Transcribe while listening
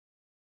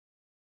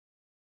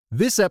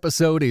This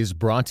episode is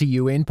brought to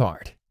you in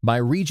part by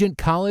Regent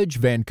College,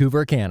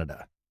 Vancouver,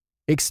 Canada.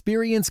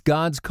 Experience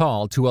God's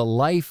call to a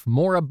life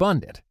more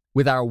abundant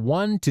with our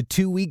 1 to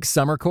 2 week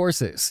summer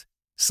courses.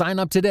 Sign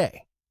up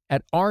today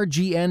at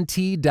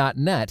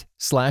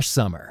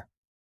rgnt.net/summer.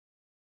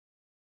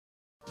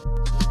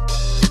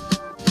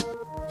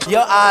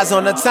 Your eyes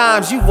on the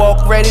times, you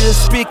walk ready to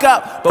speak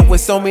up, but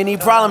with so many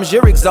problems,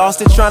 you're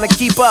exhausted trying to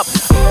keep up.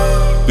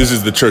 This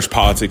is the Church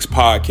Politics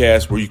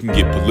Podcast, where you can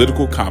get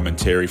political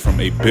commentary from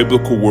a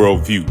biblical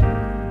worldview.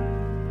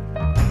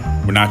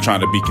 We're not trying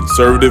to be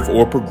conservative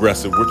or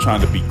progressive. We're trying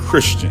to be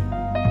Christian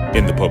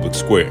in the public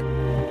square.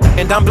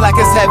 And I'm black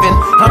as heaven.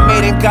 I'm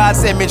made in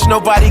God's image.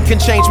 Nobody can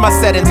change my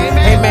settings.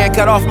 Amen.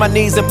 Got off my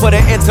knees and put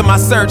an end to my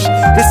search.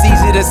 It's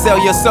easy to sell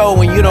your soul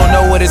when you don't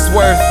know what it's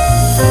worth.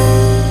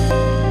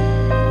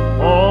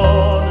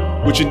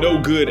 With your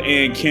no good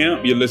Ann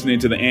Camp, you're listening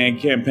to the Ann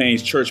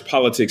Campaign's Church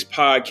Politics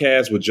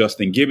Podcast with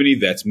Justin Giboney,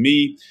 that's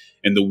me,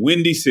 and the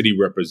Windy City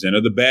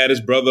representative, the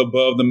baddest brother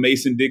above the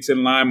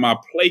Mason-Dixon line, my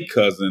play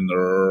cousin, the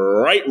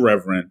Right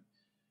Reverend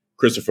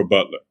Christopher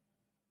Butler.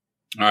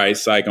 All right,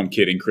 psych, I'm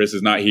kidding. Chris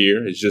is not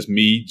here. It's just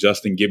me,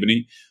 Justin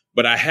Giboney.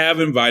 But I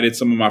have invited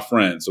some of my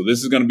friends. So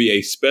this is going to be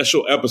a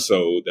special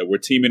episode that we're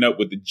teaming up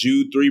with the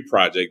Jude 3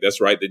 Project. That's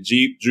right, the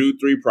Jude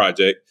 3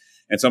 Project.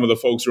 And some of the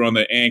folks who are on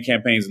the Ann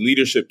Campaign's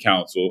Leadership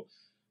Council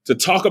to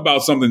talk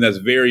about something that's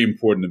very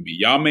important to me.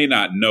 Y'all may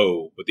not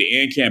know, but the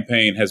Ann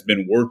Campaign has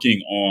been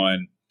working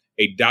on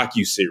a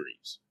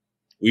docuseries.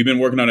 We've been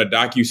working on a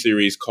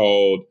docuseries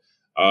called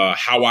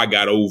How I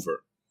Got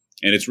Over.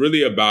 And it's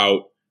really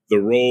about the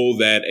role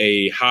that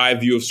a high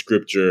view of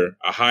Scripture,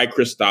 a high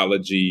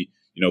Christology,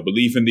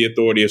 belief in the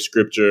authority of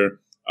Scripture,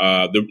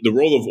 the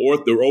role of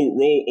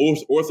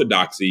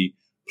orthodoxy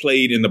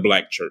played in the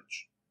Black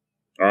church.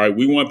 All right,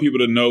 we want people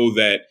to know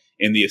that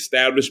in the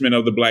establishment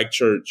of the Black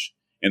church,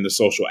 in the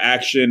social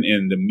action,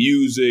 in the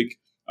music,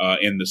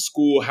 in the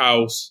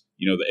schoolhouse,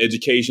 the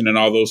education and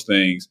all those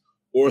things,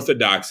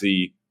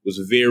 orthodoxy was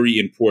very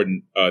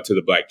important to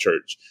the Black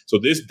church. So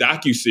this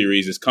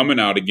docuseries is coming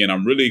out again.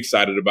 I'm really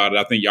excited about it.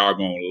 I think y'all are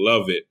going to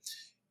love it.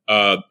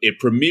 It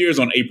premieres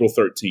on April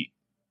 13th.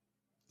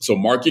 So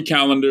mark your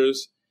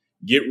calendars.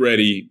 Get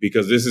ready,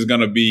 because this is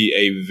going to be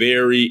a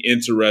very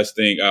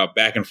interesting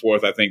back and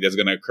forth, I think, that's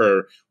going to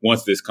occur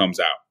once this comes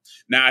out.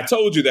 Now, I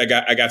told you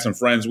that I got some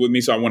friends with me,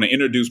 so I want to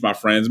introduce my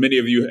friends. Many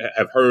of you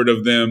have heard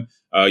of them.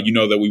 You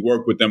know that we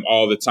work with them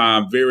all the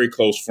time. Very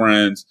close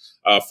friends.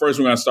 First,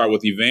 we're going to start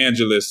with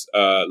evangelist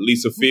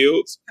Lisa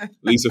Fields.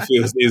 Lisa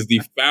Fields is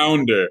the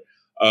founder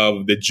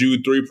of the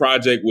Jude 3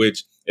 Project,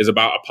 which is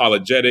about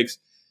apologetics.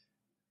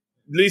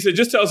 Lisa,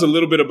 just tell us a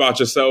little bit about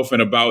yourself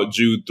and about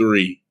Jude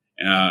 3.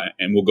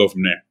 And we'll go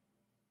from there.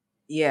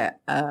 Yeah.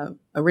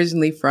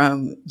 Originally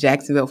from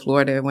Jacksonville,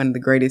 Florida, one of the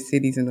greatest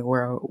cities in the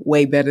world,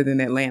 way better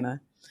than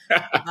Atlanta.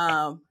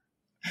 Now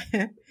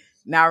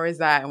I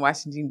reside in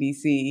Washington,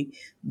 D.C.,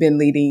 been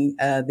leading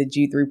the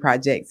Jude 3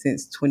 Project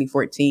since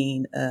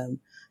 2014,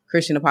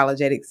 Christian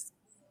apologetics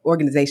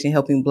organization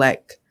helping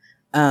Black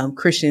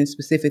Christians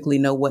specifically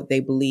know what they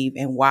believe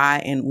and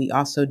why. And we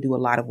also do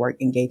a lot of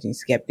work engaging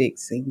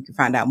skeptics. And you can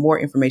find out more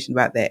information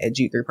about that at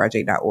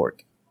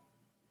jude3project.org.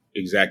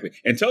 Exactly.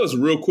 And tell us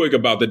real quick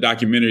about the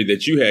documentary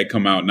that you had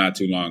come out not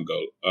too long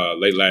ago,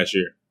 late last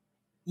year.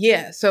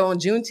 Yeah. So on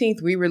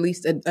Juneteenth, we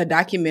released a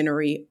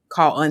documentary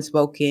called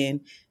Unspoken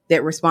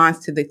that responds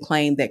to the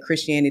claim that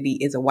Christianity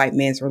is a white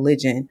man's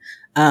religion.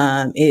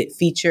 It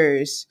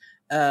features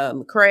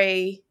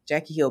Lecrae,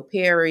 Jackie Hill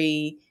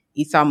Perry,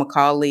 Esau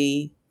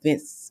McCauley,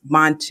 Vince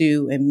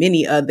Montu, and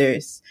many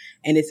others.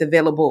 And it's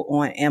available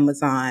on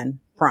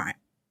Amazon Prime.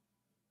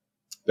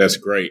 That's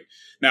great.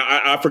 Now,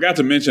 I forgot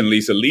to mention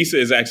Lisa. Lisa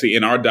is actually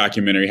in our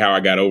documentary, How I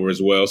Got Over, as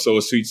well. So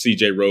is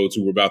CJ Rhodes,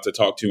 who we're about to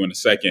talk to in a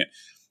second.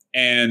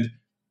 And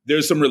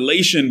there's some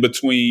relation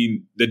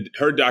between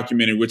her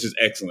documentary, which is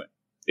excellent.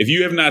 If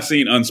you have not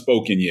seen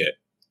Unspoken yet,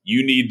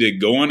 you need to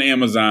go on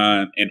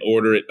Amazon and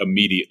order it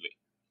immediately.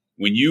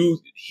 When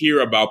you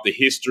hear about the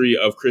history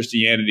of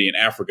Christianity in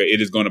Africa, it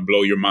is going to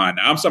blow your mind.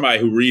 Now, I'm somebody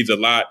who reads a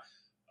lot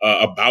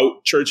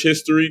about church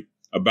history,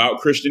 about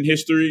Christian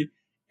history.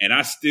 And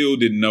I still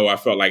didn't know, I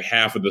felt like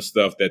half of the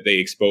stuff that they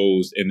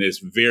exposed in this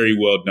very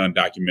well done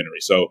documentary.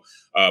 So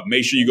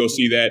make sure you go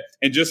see that.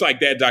 And just like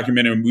that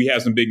documentary, we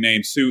have some big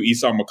names too.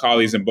 Esau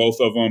McCauley's in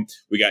both of them.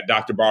 We got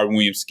Dr. Barbara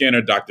Williams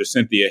Skinner, Dr.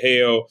 Cynthia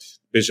Hale,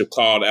 Bishop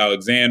Claude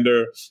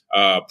Alexander,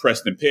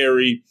 Preston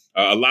Perry,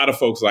 a lot of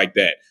folks like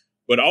that.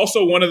 But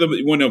also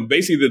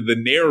basically the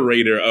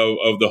narrator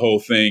of the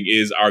whole thing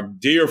is our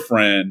dear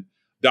friend,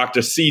 Dr.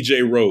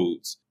 CJ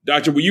Rhodes.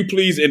 Doctor, will you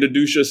please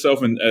introduce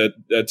yourself and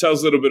tell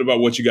us a little bit about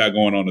what you got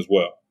going on as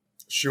well?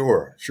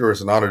 Sure. It's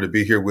an honor to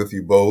be here with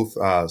you both.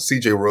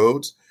 CJ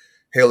Rhodes,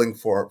 hailing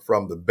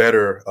from the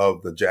better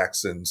of the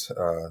Jacksons,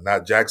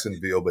 not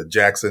Jacksonville, but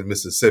Jackson,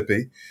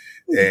 Mississippi,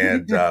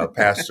 and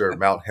pastor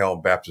Mount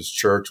Helm Baptist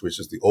Church, which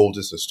is the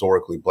oldest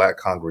historically Black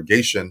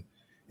congregation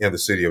in the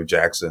city of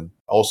Jackson.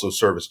 Also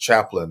serve as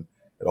chaplain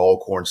at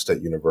Alcorn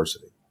State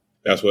University.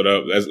 That's what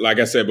like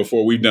I said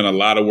before, we've done a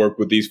lot of work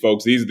with these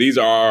folks. These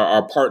are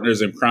our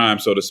partners in crime,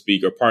 so to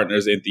speak, or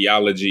partners in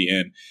theology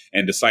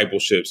and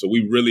discipleship. So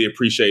we really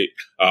appreciate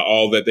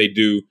all that they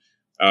do.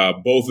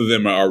 Both of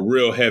them are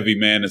real heavy,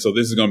 man. And so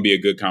this is going to be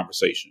a good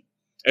conversation.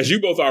 As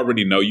you both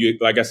already know, you,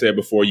 like I said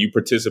before, you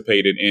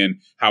participated in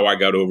How I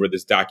Got Over,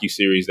 this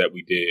docuseries that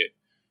we did.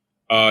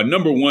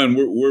 Number one,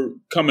 we're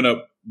coming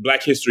up.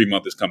 Black History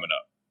Month is coming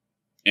up.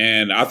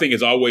 And I think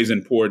it's always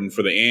important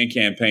for the AND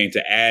campaign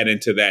to add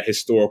into that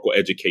historical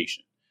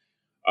education.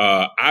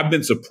 I've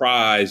been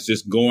surprised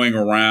just going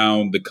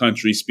around the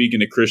country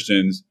speaking to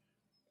Christians,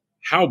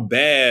 how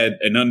bad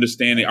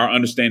our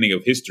understanding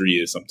of history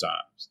is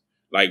sometimes.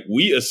 Like,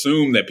 we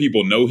assume that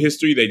people know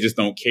history, they just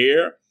don't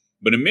care.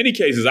 But in many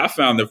cases, I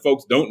found that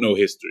folks don't know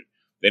history.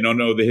 They don't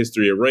know the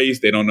history of race.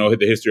 They don't know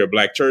the history of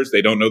Black church.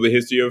 They don't know the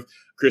history of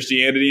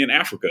Christianity in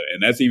Africa.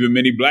 And that's even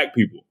many Black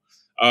people.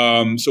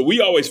 So we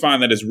always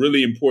find that it's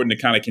really important to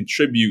kind of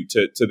contribute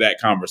to that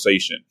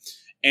conversation.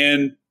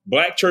 And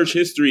Black church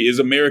history is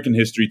American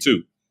history,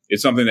 too.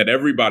 It's something that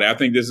everybody, I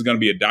think this is going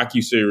to be a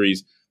docuseries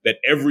that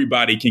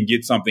everybody can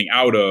get something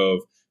out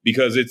of,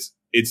 because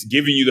it's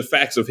giving you the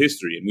facts of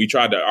history. And we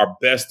tried our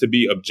best to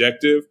be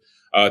objective,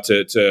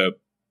 to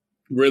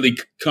really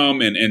come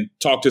and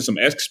talk to some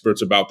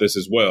experts about this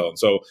as well.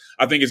 So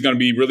I think it's going to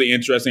be really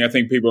interesting. I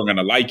think people are going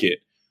to like it.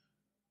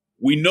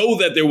 We know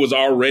that there was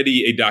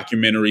already a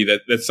documentary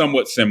that's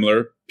somewhat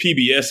similar.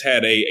 PBS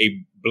had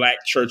a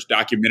Black church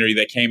documentary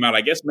that came out,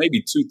 I guess,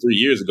 maybe 2-3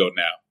 years ago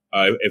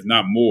now, if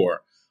not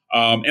more.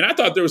 And I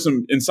thought there was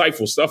some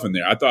insightful stuff in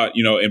there. I thought,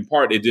 in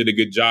part, it did a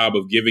good job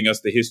of giving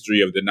us the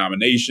history of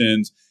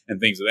denominations and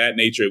things of that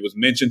nature. It was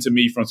mentioned to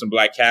me from some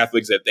Black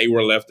Catholics that they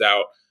were left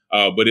out.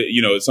 But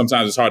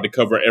sometimes it's hard to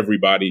cover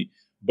everybody.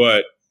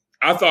 But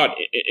I thought,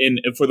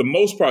 for the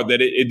most part, that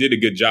it did a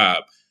good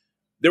job.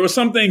 There were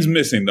some things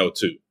missing, though,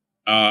 too.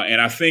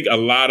 And I think a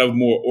lot of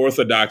more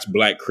orthodox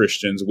Black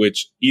Christians,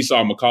 which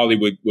Esau McCauley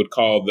would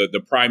call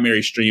the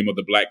primary stream of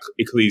the Black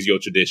ecclesial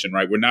tradition,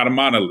 right? We're not a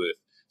monolith.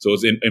 So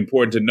it's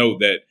important to note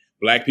that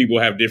Black people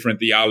have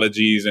different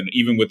theologies, and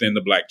even within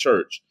the Black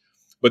church.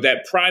 But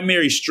that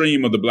primary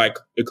stream of the Black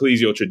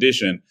ecclesial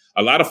tradition,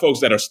 a lot of folks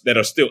that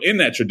are still in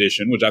that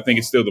tradition, which I think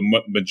is still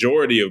the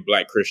majority of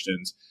Black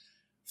Christians,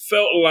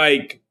 felt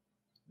like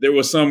there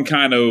was some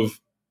kind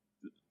of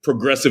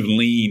progressive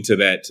lean to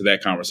that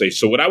conversation.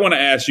 So what I want to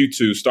ask you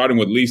two, starting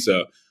with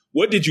Lisa,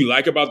 what did you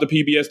like about the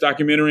PBS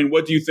documentary, and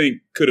what do you think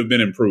could have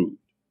been improved?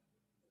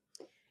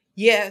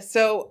 Yeah,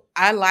 so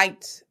I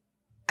liked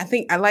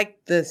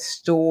the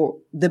story.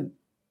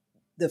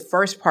 The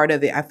first part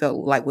of it, I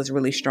felt like was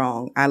really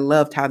strong. I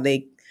loved how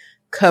they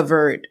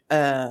covered,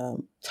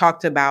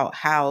 talked about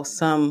how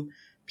some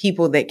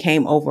people that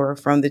came over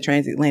from the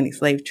transatlantic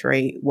slave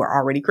trade were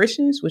already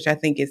Christians, which I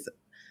think is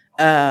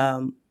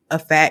a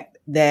fact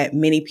that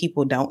many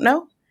people don't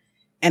know.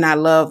 And I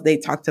love they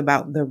talked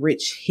about the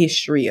rich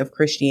history of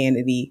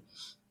Christianity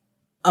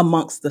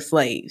amongst the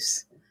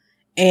slaves.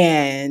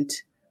 And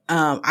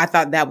I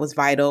thought that was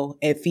vital.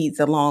 It feeds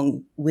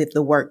along with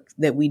the work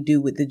that we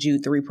do with the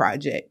Jude 3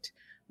 Project.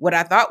 What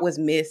I thought was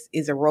missed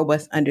is a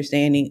robust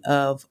understanding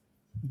of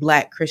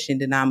Black Christian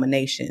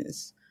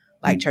denominations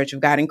like Church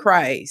of God in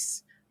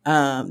Christ,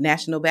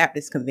 National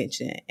Baptist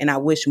Convention. And I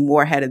wish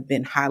more had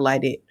been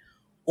highlighted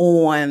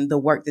on the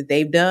work that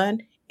they've done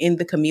in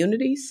the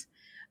communities.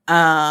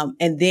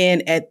 And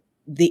then at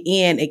the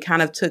end, it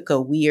kind of took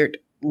a weird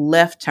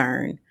left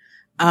turn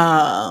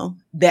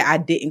that I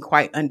didn't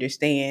quite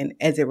understand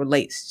as it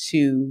relates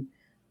to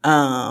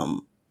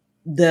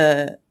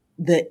the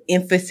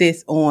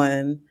emphasis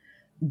on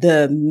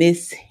the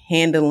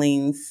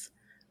mishandlings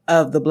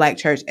of the Black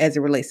church as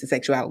it relates to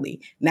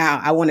sexuality. Now,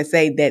 I want to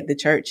say that the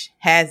church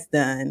has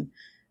done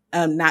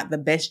not the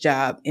best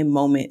job in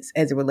moments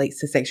as it relates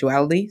to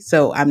sexuality.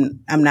 So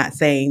I'm not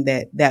saying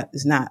that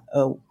is not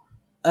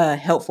a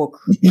helpful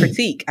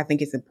critique. I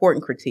think it's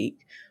important critique,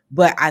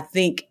 but I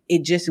think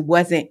it just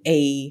wasn't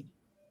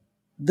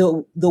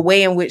the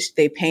way in which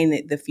they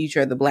painted the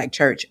future of the Black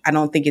church. I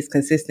don't think it's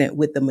consistent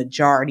with the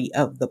majority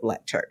of the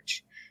Black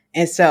church.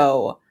 And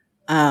so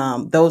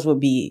those would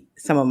be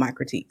some of my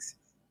critiques.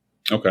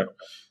 Okay.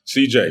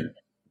 CJ,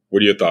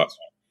 what are your thoughts?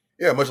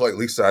 Yeah, much like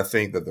Lisa, I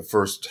think that the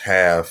first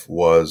half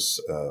was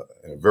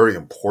a very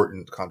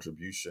important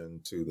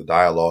contribution to the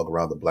dialogue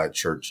around the Black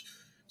church.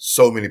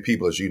 So many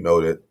people, as you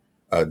noted,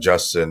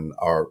 Justin,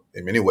 are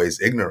in many ways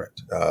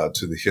ignorant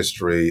to the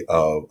history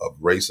of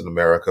race in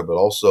America, but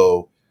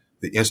also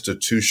the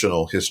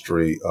institutional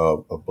history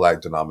of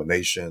Black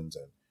denominations,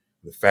 and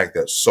the fact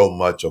that so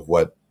much of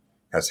what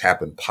has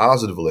happened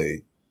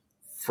positively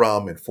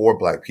from and for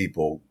Black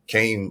people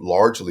came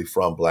largely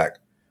from Black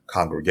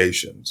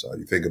congregations.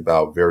 You think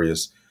about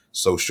various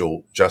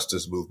social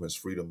justice movements,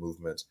 freedom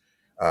movements.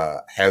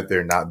 Had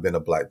there not been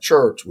a Black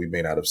church, we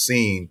may not have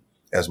seen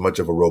as much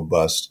of a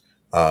robust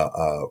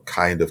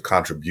kind of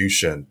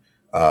contribution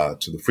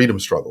to the freedom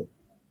struggle.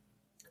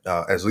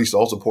 As Lisa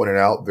also pointed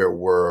out, there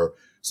were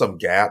some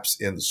gaps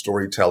in the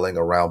storytelling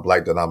around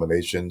Black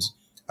denominations.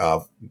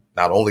 Not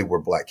only were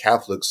Black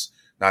Catholics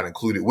not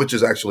included, which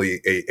is actually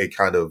a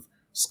kind of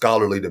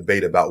scholarly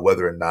debate about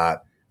whether or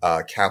not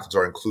Catholics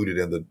are included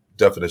in the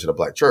definition of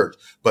Black church.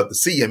 But the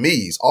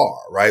CMEs are,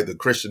 right? The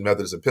Christian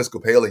Methodist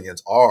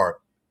Episcopalians are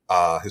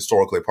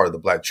historically a part of the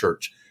Black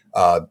church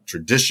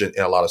tradition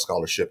in a lot of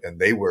scholarship, and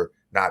they were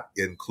not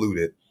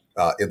included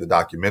in the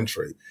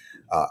documentary.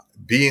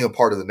 Being a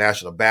part of the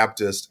National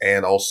Baptist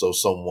and also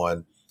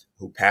someone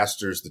who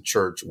pastors the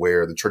church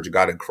where the Church of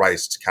God in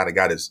Christ kind of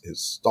got his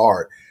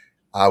start,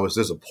 I was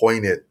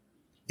disappointed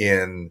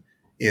in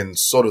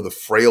sort of the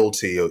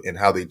frailty in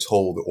how they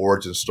told the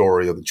origin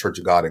story of the Church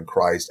of God in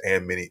Christ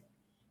and many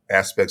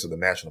aspects of the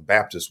National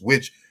Baptist,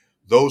 which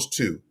those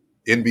two,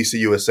 NBC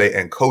USA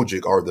and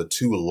Kojic, are the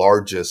two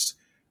largest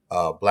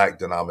Black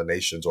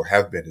denominations, or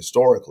have been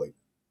historically.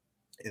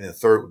 And the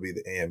third would be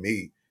the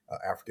AME,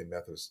 African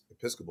Methodist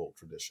Episcopal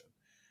tradition.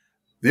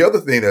 The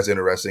other thing that's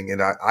interesting,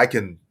 and I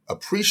can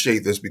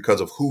appreciate this because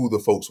of who the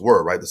folks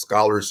were, right? The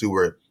scholars who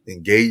were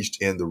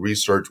engaged in the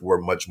research were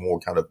much more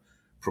kind of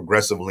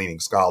progressive leaning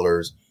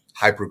scholars,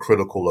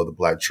 hypercritical of the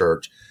Black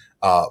church.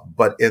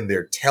 But in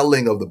their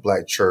telling of the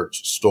Black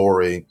church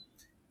story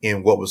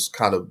in what was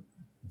kind of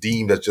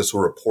deemed as just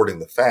reporting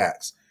the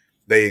facts,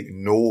 they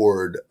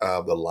ignored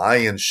the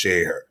lion's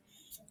share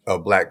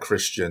of Black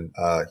Christian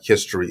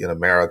history in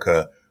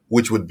America,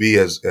 which would be,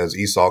 as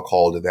Esau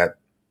called it, that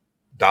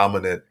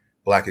dominant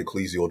Black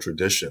ecclesial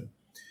tradition.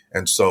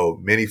 And so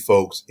many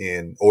folks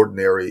in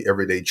ordinary,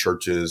 everyday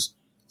churches,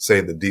 say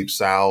in the Deep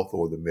South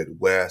or the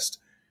Midwest,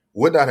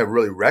 would not have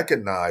really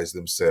recognized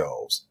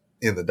themselves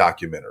in the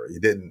documentary.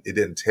 It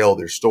didn't tell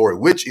their story,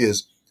 which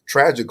is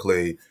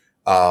tragically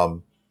a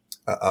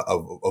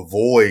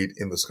void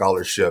in the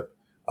scholarship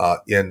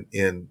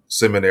in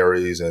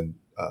seminaries and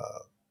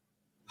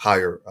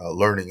higher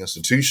learning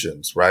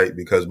institutions, right?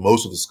 Because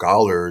most of the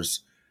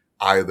scholars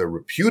either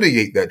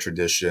repudiate that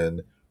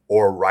tradition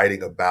or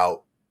writing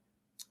about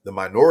the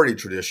minority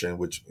tradition,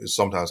 which is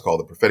sometimes called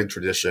the prophetic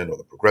tradition or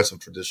the progressive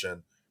tradition,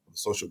 or the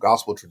social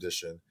gospel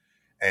tradition.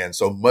 And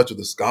so much of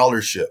the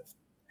scholarship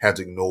has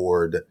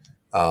ignored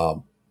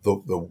the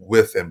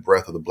width and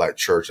breadth of the Black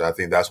church. And I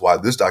think that's why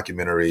this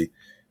documentary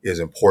is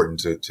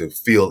important to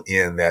fill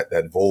in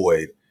that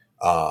void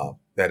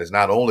that is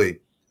not only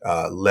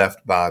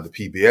left by the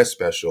PBS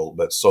special,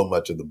 but so many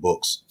of the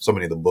books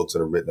that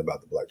are written about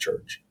the Black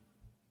church.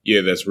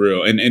 Yeah, that's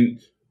real. And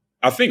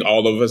I think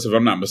all of us, if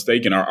I'm not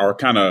mistaken, are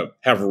kind of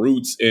have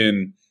roots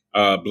in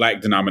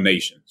Black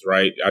denominations,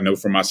 right? I know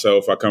for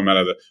myself,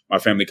 my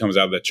family comes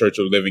out of the Church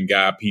of the Living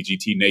God,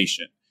 PGT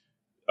Nation.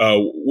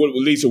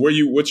 Lisa,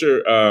 what's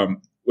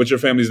your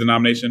family's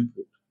denomination?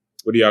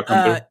 What do y'all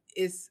come to?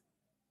 It's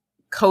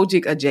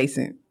Kojic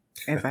adjacent.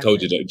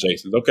 Kojic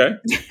adjacent. Okay.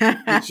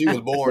 She was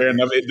born. Fair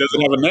enough. It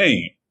doesn't have a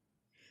name.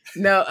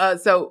 No.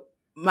 So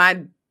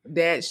my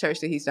dad's church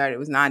that he started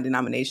was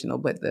non-denominational,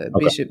 but the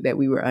bishop that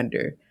we were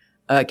under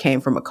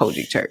came from a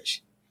Kojic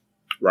church.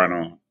 Right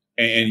on.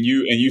 And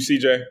you,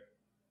 CJ?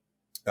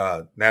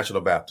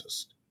 National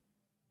Baptist.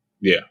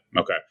 Yeah.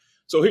 Okay.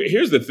 So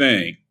here's the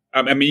thing.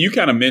 I mean, you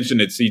kind of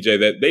mentioned it, CJ,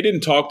 that they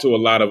didn't talk to a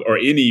lot of, or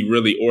any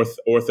really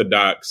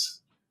orthodox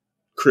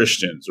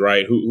Christians,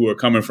 right? Who are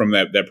coming from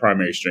that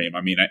primary stream.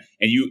 I mean,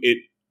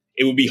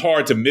 it would be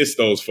hard to miss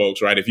those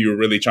folks, right? If you were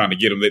really trying to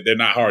get them, they're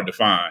not hard to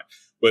find,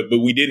 but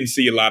we didn't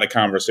see a lot of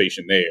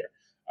conversation there.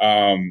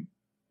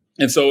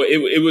 And so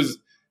it was,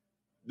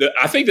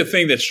 I think the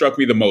thing that struck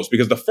me the most,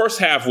 because the first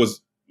half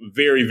was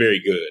very,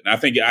 very good. And I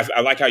think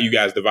I like how you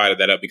guys divided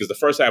that up, because the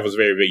first half was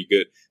very, very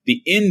good.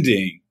 The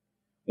ending,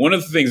 one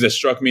of the things that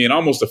struck me and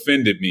almost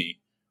offended me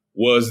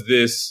was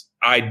this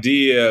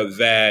idea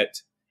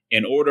that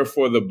in order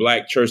for the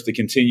Black church to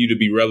continue to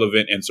be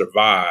relevant and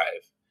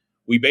survive,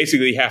 we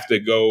basically have to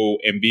go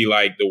and be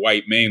like the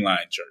white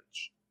mainline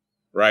church,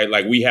 right?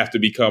 Like we have to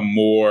become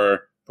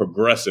more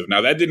progressive.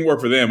 Now that didn't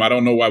work for them. I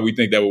don't know why we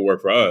think that would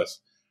work for us.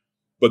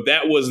 But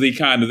that was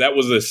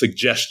a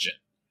suggestion.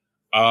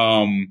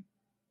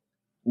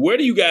 Where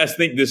do you guys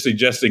think this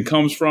suggestion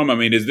comes from? I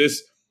mean, is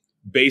this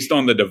based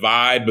on the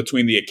divide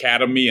between the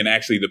academy and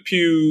actually the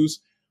pews?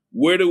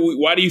 Why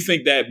do you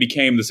think that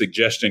became the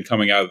suggestion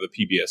coming out of the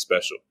PBS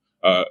special?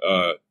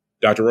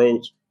 Dr.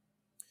 Rhodes?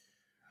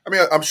 I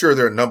mean, I'm sure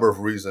there are a number of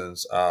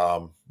reasons.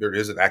 There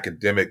is an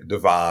academic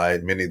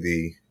divide. Many of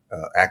the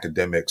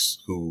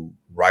academics who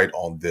write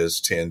on this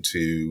tend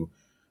to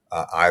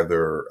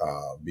either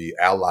be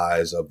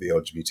allies of the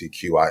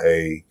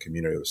LGBTQIA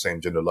community, the same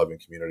gender loving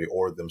community,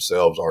 or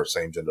themselves are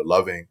same gender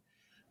loving.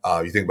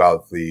 You think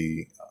about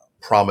the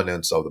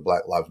prominence of the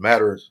Black Lives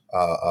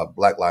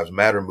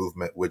Matter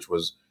movement, which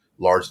was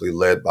largely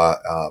led by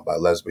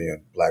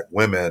lesbian Black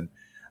women,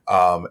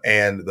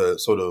 and the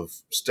sort of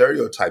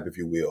stereotype, if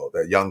you will,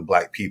 that young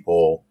Black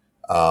people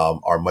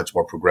are much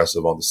more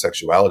progressive on the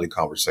sexuality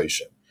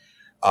conversation.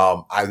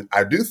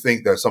 I do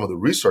think that some of the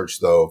research,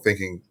 though,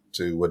 thinking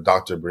to what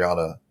Dr.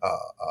 Brianna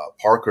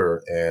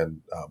Parker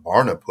and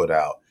Barna put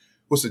out,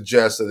 would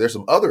suggest that there's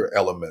some other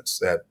elements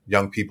that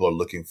young people are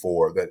looking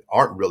for that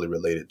aren't really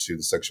related to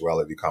the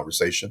sexuality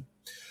conversation.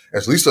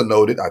 As Lisa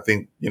noted, I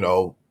think,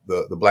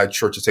 the Black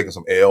church has taken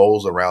some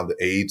L's around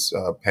the AIDS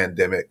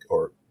pandemic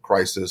or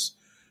crisis.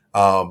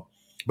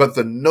 But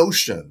the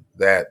notion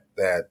that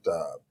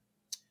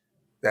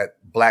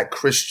Black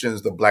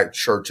Christians, the Black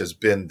church, has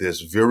been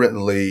this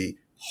virulently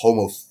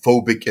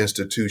homophobic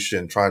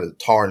institution trying to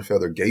tar and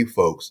feather gay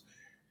folks,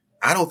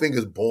 I don't think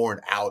is borne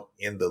out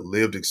in the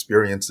lived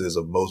experiences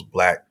of most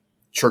Black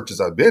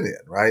churches I've been in,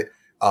 right?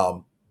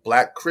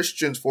 Black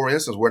Christians, for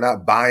instance, were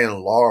not by and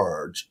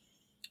large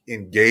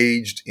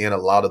engaged in a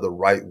lot of the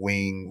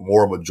right-wing,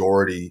 more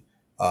majority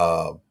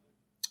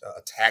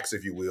attacks,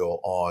 if you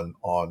will,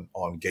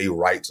 on gay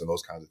rights and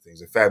those kinds of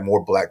things. In fact,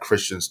 more Black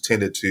Christians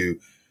tended to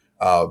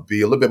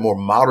be a little bit more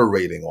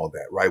moderating on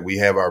that, right? We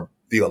have our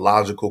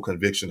theological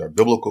convictions, our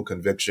biblical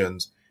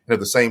convictions, and at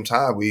the same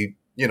time, we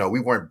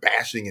weren't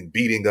bashing and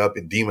beating up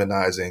and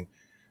demonizing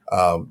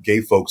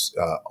gay folks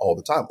all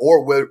the time,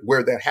 or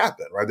where that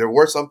happened, right? There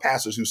were some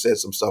pastors who said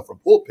some stuff from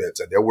pulpits,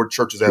 and there were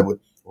churches that would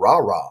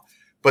rah-rah.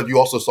 But you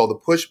also saw the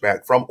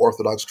pushback from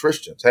Orthodox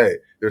Christians. Hey,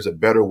 there's a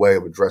better way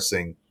of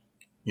addressing,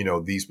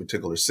 these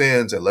particular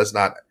sins, and let's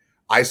not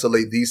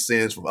isolate these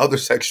sins from other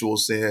sexual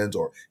sins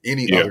or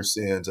any other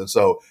sins. And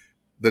so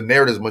the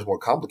narrative is much more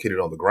complicated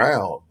on the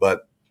ground,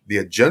 but the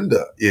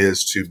agenda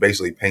is to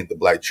basically paint the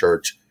Black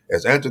church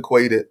as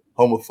antiquated,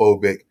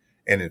 homophobic,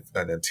 and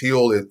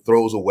until it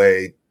throws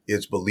away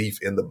its belief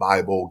in the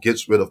Bible,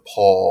 gets rid of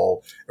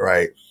Paul,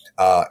 right,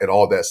 and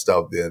all that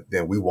stuff,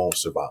 then we won't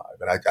survive.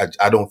 And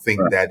I don't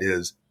think that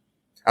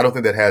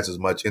has as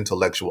much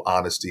intellectual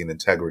honesty and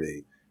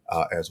integrity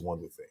as one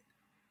would think.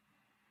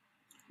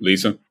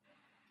 Lisa?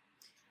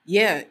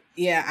 Yeah,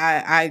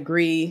 I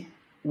agree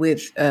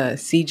with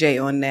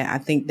CJ on that. I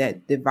think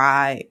that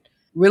divide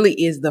really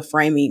is the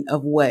framing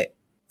of what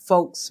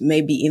folks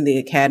maybe in the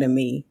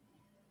academy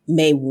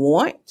may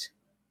want,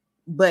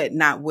 but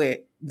not where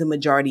the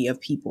majority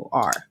of people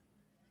are.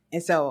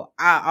 And so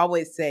I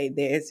always say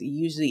there's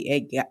usually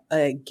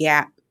a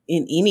gap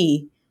in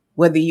any,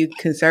 whether you're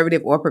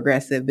conservative or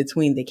progressive,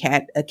 between the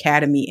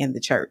academy and the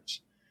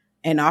church.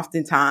 And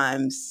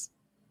oftentimes,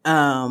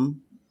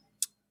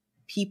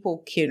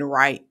 people can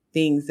write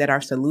things that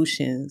are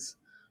solutions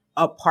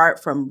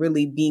apart from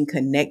really being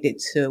connected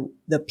to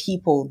the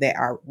people that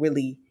are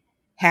really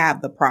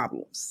have the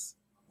problems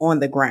on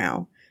the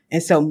ground.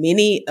 And so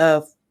many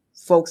of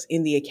folks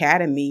in the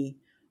academy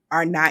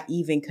are not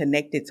even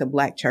connected to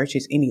Black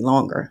churches any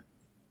longer.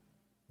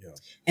 Yeah.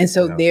 And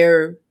so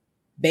they're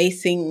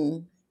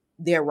basing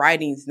their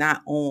writings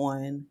not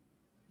on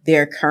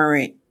their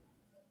current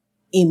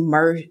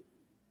immersed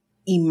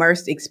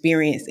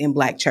experience in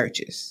Black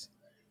churches.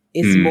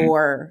 It's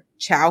more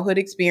childhood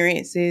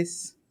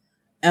experiences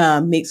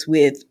mixed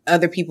with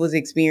other people's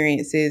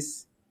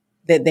experiences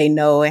that they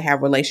know and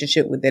have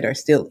relationship with that are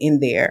still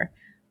in there.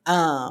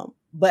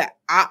 But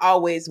I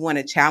always want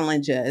to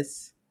challenge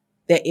us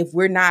that if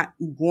we're not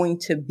going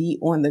to be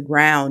on the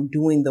ground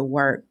doing the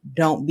work,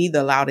 don't be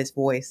the loudest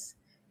voice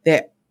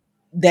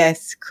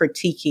that's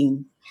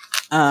critiquing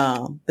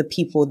the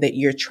people that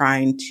you're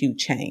trying to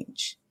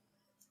change,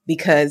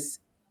 because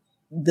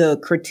the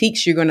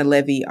critiques you're going to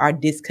levy are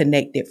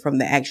disconnected from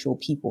the actual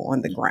people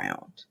on the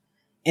ground.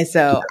 And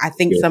so I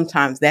think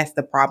sometimes that's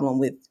the problem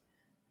with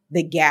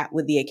the gap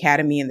with the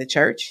academy and the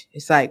church.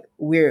 It's like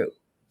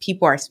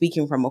people are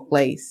speaking from a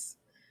place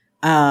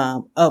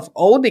of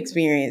old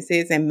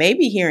experiences and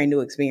maybe hearing new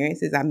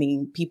experiences. I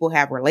mean, people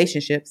have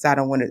relationships. So I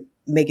don't want to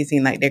make it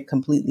seem like they're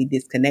completely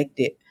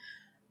disconnected.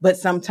 But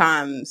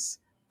sometimes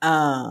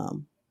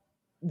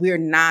we're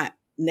not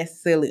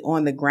necessarily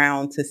on the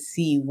ground to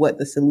see what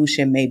the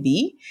solution may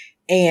be.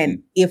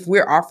 And if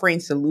we're offering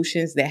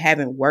solutions that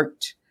haven't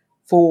worked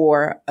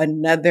for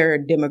another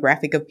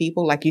demographic of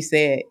people, like you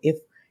said, if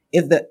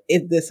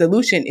the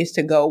solution is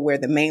to go where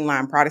the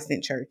mainline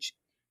Protestant church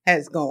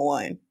has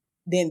gone,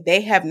 then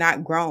they have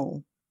not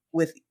grown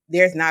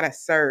there's not a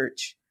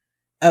surge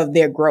of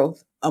their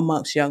growth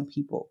amongst young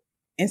people.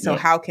 And so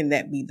how can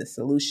that be the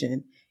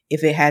solution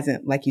if it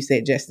hasn't, like you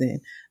said, Justin,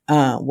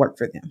 worked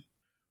for them?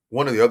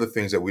 One of the other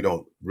things that we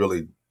don't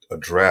really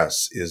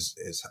address is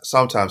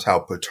sometimes how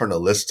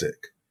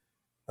paternalistic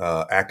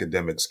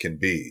academics can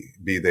be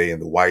they in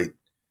the white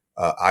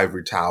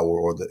ivory tower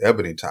or the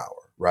ebony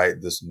tower,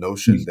 right? This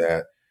notion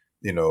that,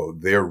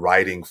 they're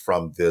writing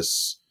from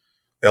this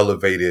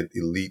elevated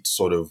elite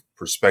sort of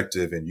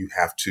perspective and you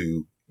have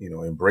to,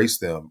 embrace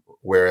them.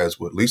 Whereas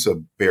what Lisa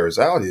bears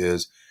out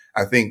is,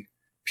 I think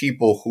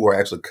people who are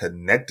actually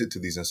connected to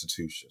these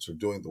institutions or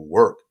doing the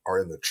work are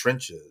in the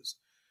trenches,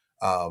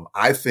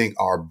 I think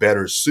are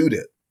better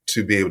suited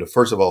to be able to,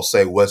 first of all,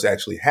 say what's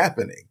actually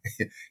happening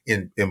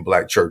in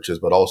Black churches,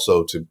 but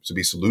also to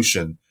be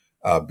solution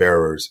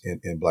bearers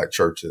in Black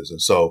churches. And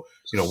so,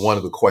 one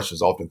of the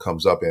questions often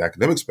comes up in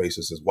academic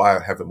spaces is why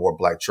haven't more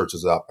Black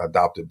churches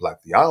adopted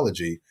Black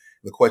theology?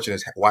 And the question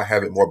is, why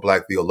haven't more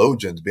Black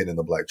theologians been in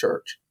the Black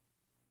church?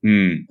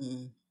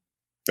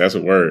 That's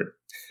a word.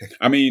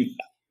 I mean,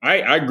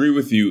 I agree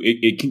with you.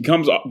 It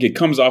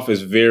comes off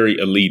as very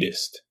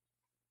elitist,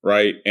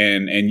 right?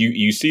 And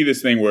you see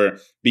this thing where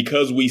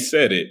because we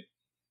said it,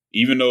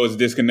 Even though it's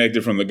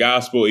disconnected from the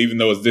gospel, even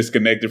though it's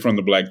disconnected from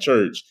the Black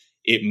church,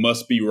 it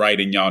must be right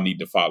and y'all need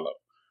to follow.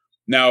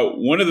 Now,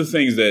 one of the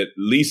things that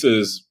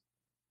Lisa's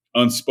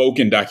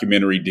Unspoken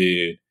documentary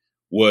did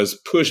was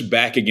push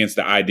back against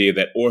the idea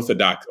that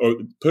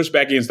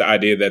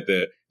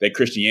that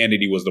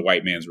Christianity was the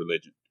white man's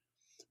religion.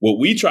 What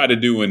we try to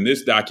do in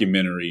this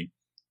documentary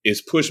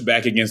is push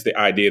back against the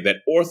idea that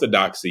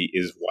orthodoxy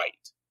is white.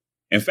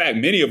 In fact,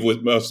 many of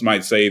us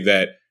might say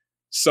that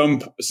some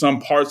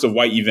parts of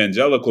white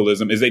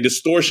evangelicalism is a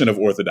distortion of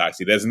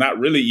orthodoxy. That's not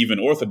really even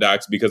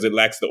orthodox because it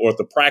lacks the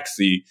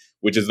orthopraxy,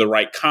 which is the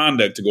right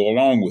conduct to go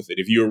along with it.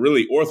 If you're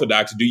really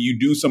orthodox, do you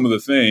do some of the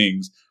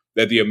things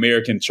that the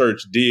American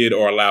church did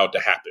or allowed to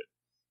happen,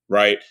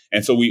 right?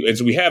 And so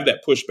we have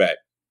that pushback.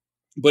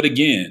 But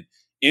again,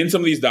 in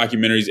some of these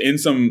documentaries, in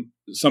some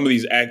of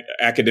these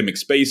academic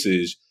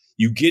spaces,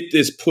 you get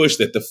this push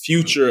that the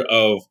future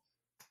of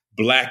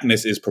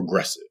Blackness is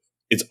progressive.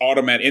 It's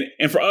automatic.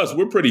 And for us,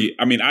 we're pretty,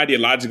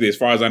 ideologically, as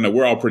far as I know,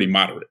 we're all pretty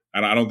moderate.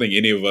 And I don't think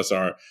any of us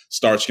are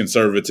starch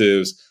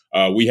conservatives.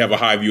 We have a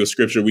high view of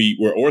scripture.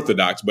 We're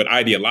orthodox, but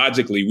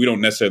ideologically, we don't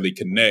necessarily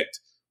connect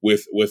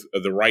with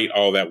the right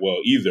all that well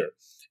either.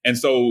 And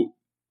so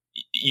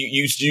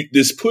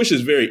this push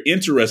is very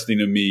interesting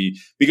to me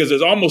because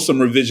there's almost some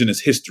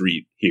revisionist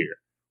history here,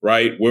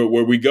 right?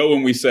 Where we go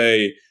and we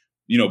say,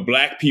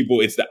 Black people,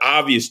 it's the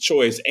obvious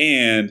choice.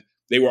 And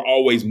they were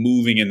always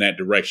moving in that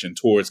direction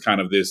towards kind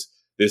of this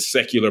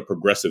secular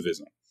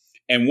progressivism.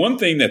 And one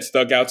thing that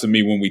stuck out to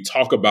me when we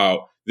talk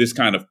about this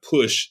kind of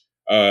push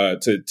to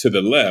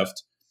the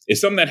left is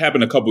something that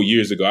happened a couple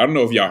years ago. I don't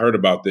know if y'all heard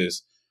about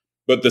this,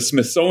 but the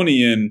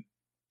Smithsonian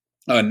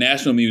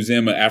National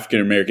Museum of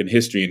African American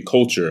History and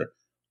Culture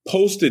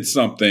posted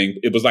something.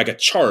 It was like a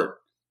chart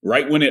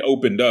right when it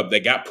opened up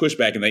that got pushed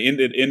back, and they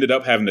ended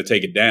up having to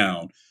take it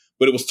down.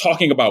 But it was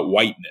talking about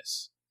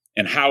whiteness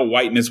and how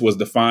whiteness was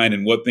defined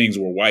and what things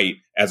were white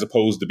as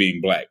opposed to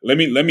being Black. Let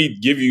me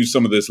give you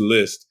some of this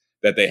list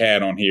that they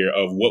had on here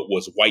of what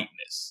was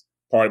whiteness,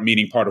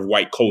 meaning part of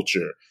white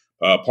culture,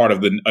 part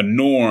of a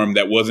norm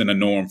that wasn't a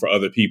norm for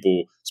other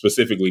people,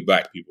 specifically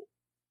Black people.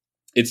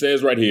 It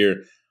says right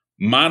here,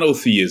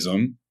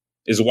 monotheism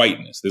is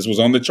whiteness. This was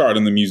on the chart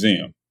in the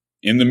museum.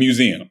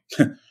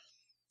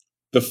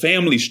 The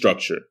family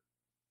structure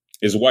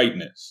is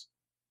whiteness.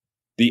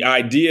 The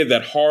idea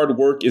that hard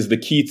work is the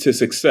key to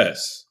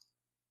success,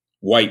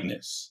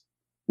 whiteness.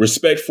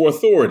 Respect for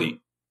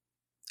authority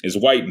is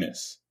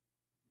whiteness.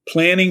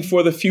 Planning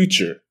for the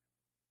future,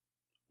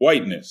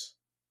 whiteness.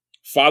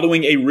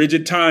 Following a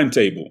rigid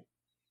timetable,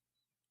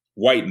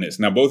 whiteness.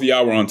 Now, both of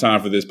y'all were on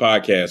time for this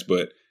podcast,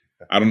 but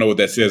I don't know what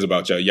that says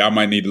about y'all. Y'all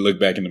might need to look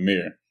back in the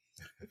mirror.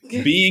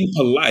 Being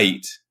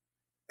polite,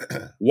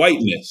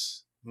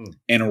 whiteness.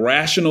 And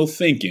rational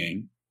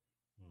thinking,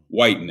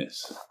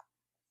 whiteness.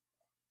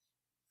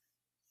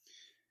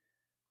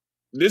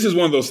 This is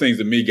one of those things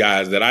to me,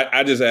 guys, that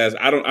I just ask,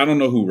 I don't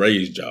know who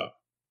raised y'all.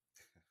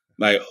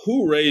 Like,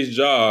 who raised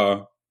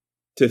y'all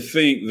to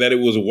think that it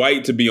was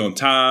white to be on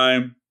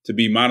time, to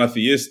be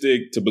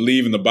monotheistic, to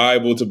believe in the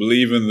Bible, to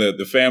believe in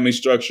the family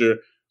structure?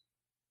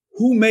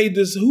 Who made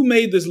this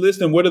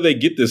list, and where do they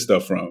get this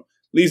stuff from?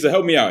 Lisa,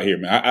 help me out here,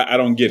 man. I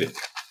don't get it.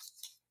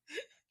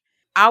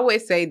 I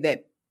always say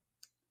that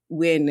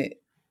when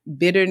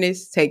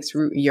bitterness takes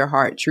root in your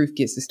heart, truth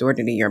gets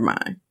distorted in your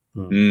mind.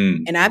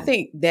 And I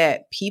think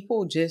that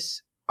people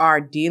just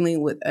are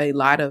dealing with a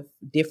lot of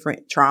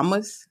different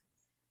traumas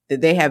that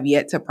they have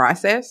yet to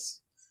process.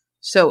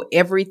 So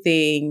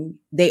everything,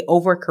 they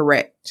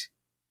overcorrect.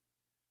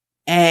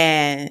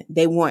 And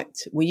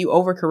when you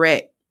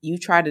overcorrect,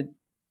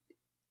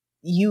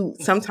 you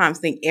sometimes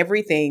think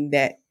everything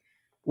that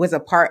was a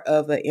part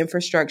of the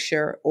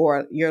infrastructure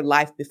or your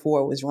life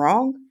before was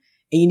wrong,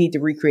 and you need to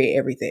recreate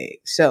everything.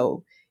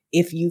 So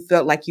if you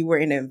felt like you were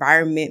in an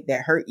environment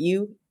that hurt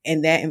you,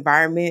 in that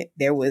environment,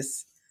 there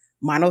was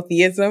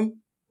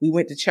monotheism. We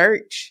went to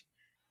church.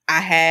 I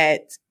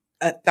had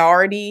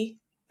authority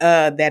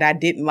that I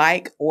didn't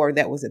like or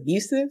that was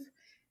abusive.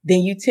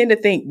 Then you tend to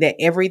think that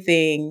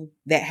everything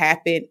that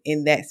happened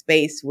in that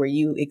space where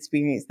you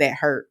experienced that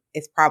hurt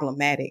is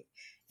problematic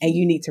and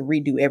you need to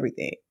redo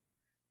everything.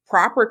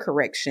 Proper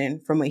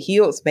correction from a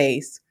healed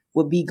space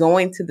would be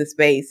going to the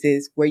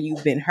spaces where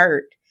you've been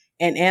hurt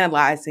and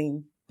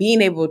analyzing,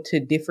 being able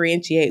to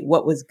differentiate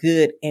what was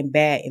good and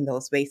bad in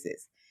those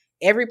spaces.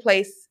 Every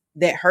place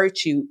that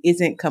hurt you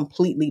isn't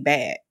completely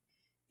bad.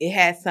 It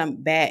has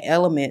some bad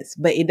elements,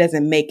 but it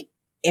doesn't make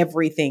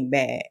everything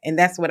bad. And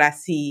that's what I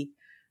see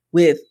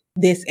with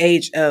this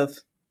age of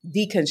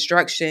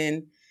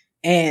deconstruction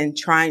and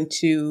trying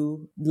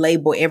to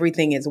label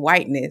everything as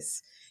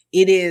whiteness.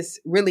 It is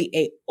really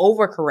a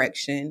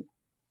overcorrection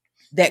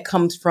that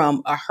comes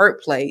from a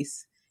hurt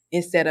place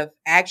instead of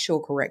actual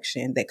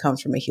correction that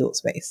comes from a healed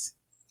space.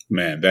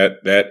 Man,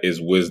 that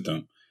is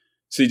wisdom.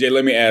 CJ,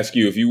 let me ask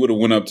you, if you would have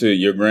went up to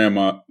your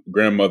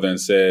grandmother and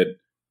said,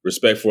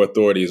 respect for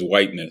authority is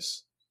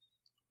whiteness,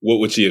 what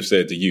would she have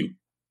said to you?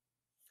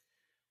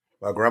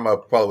 My grandma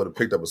probably would have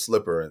picked up a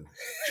slipper and,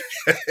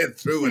 and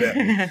threw it at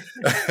me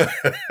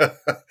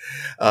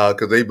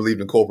because they believed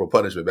in corporal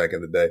punishment back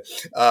in the day.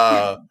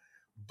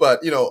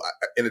 But,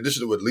 in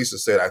addition to what Lisa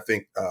said, I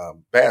think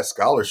bad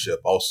scholarship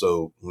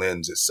also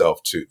lends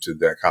itself to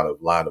that kind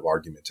of line of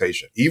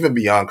argumentation, even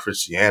beyond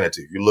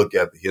Christianity. If you look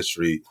at the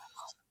history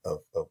of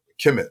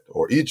Kemet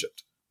or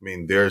Egypt, I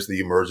mean, there's the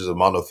emergence of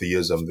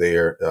monotheism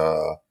there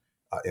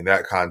in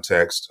that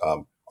context.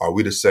 Are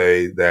we to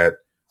say that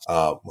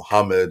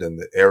Muhammad and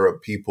the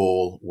Arab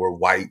people were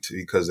white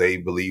because they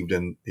believed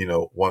in,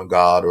 one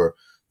God, or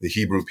the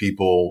Hebrew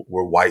people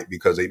were white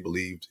because they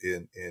believed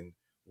in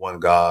one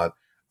God?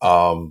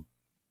 And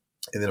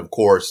then, of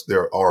course,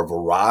 there are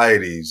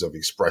varieties of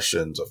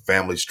expressions of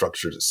family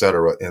structures, et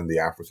cetera, in the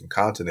African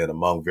continent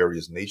among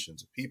various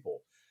nations of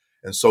people.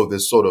 And so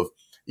this sort of,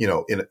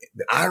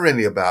 the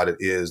irony about it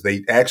is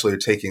they actually are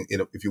taking,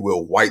 if you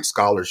will, white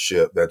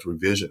scholarship that's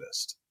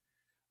revisionist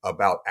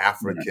about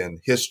African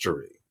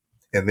history,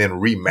 and then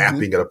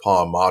remapping it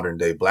upon modern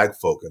day Black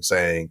folk and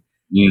saying,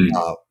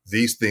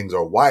 these things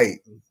are white,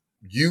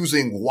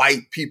 using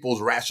white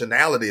people's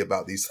rationality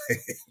about these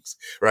things,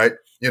 right?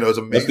 It's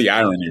amazing. That's the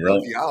irony,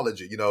 right?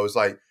 Theology, it's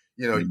like,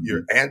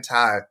 you're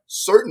anti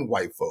certain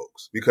white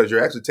folks because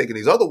you're actually taking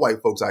these other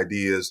white folks'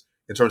 ideas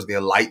in terms of the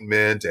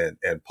Enlightenment and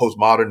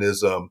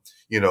postmodernism.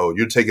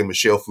 You're taking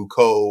Michel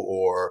Foucault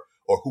or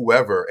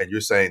whoever, and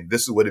you're saying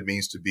this is what it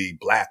means to be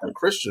Black or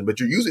Christian, but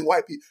you're using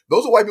white people.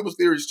 Those are white people's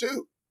theories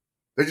too.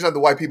 They're just not the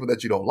white people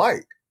that you don't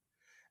like.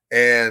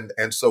 And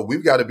so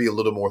we've got to be a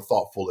little more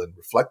thoughtful and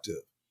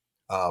reflective.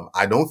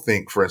 I don't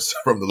think, for instance,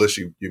 from the list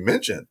you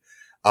mentioned,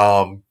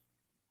 that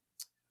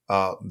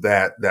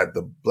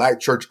the Black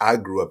church I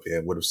grew up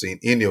in would have seen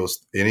any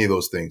of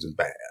those things as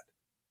bad,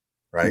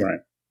 right?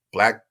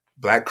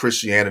 Black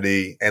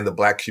Christianity and the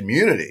Black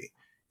community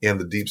in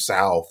the Deep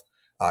South,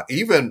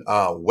 even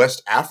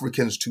West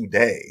Africans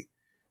today.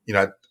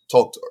 I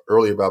talked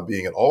earlier about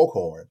being at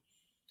Alcorn.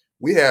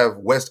 We have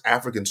West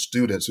African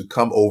students who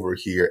come over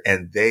here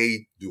and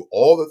they do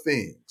all the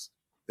things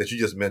that you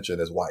just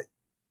mentioned as white.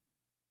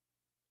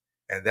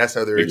 And that's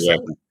how they're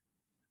accepted.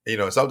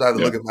 Sometimes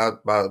I look at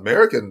my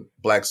American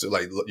Blacks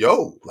like,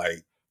 y'all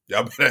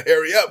better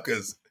hurry up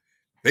because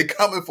they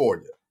coming for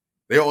you.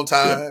 They're on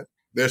time,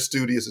 they're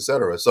studious, et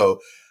cetera.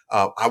 So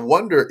I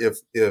wonder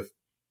if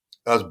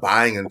us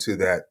buying into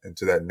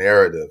that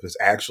narrative is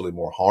actually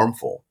more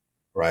harmful,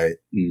 right?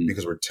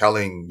 Because we're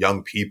telling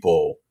young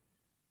people,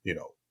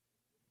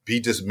 be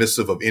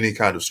dismissive of any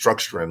kind of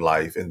structure in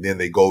life, and then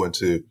they go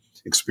into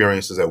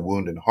experiences that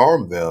wound and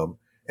harm them.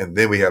 And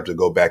then we have to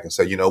go back and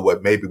say, you know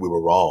what, maybe we were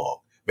wrong.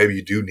 Maybe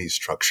you do need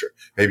structure.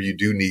 Maybe you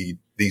do need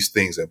these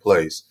things in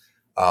place.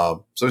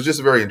 So it's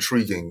just very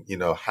intriguing,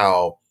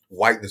 how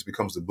whiteness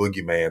becomes the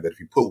boogeyman, that if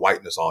you put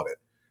whiteness on it,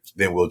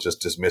 then we'll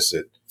just dismiss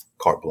it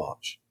carte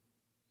blanche.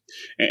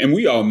 And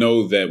we all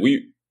know that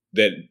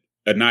that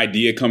an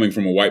idea coming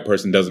from a white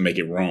person doesn't make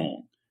it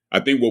wrong. I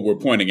think what we're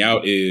pointing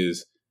out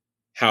is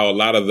how a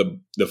lot of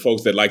the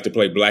folks that like to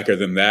play blacker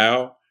than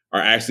thou are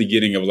actually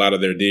getting a lot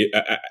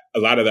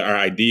of our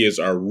ideas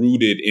are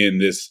rooted in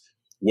this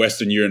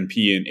Western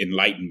European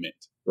Enlightenment,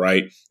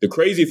 right? The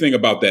crazy thing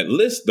about that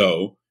list,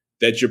 though,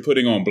 that you're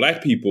putting on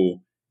Black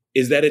people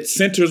is that it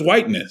centers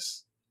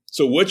whiteness.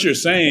 So what you're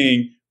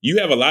saying, you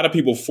have a lot of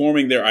people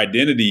forming their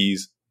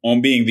identities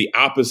on being the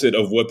opposite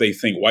of what they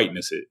think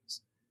whiteness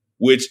is,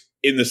 which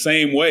in the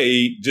same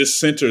way just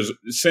centers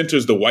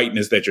the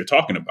whiteness that you're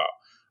talking about,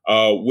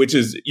 which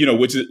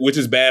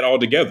is bad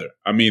altogether.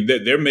 I mean,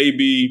 there may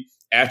be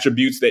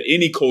attributes that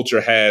any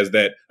culture has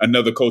that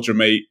another culture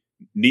may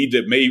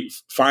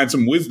find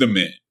some wisdom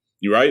in.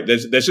 You're right.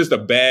 That's just a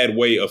bad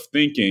way of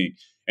thinking.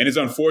 And it's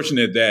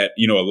unfortunate that,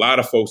 a lot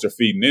of folks are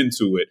feeding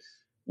into it.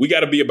 We got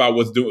to be about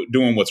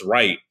doing what's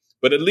right.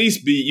 But at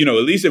least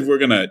if we're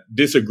going to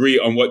disagree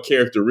on what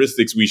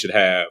characteristics we should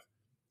have,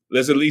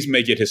 let's at least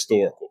make it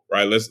historical,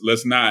 right?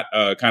 Let's not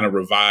kind of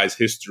revise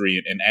history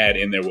and add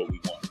in there what we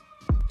want.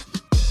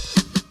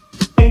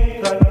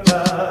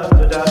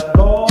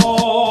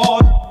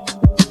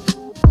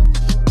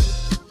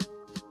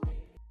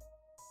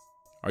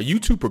 Are you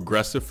too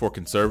progressive for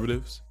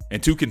conservatives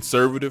and too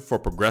conservative for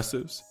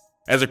progressives?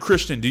 As a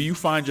Christian, do you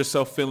find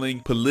yourself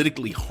feeling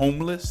politically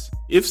homeless?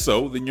 If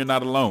so, then you're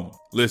not alone.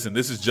 Listen,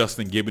 this is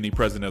Justin Giboney,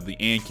 president of the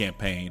AND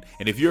campaign.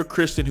 And if you're a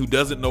Christian who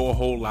doesn't know a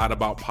whole lot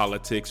about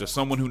politics, or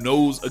someone who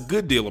knows a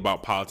good deal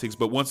about politics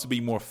but wants to be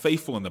more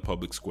faithful in the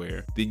public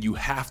square, then you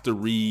have to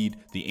read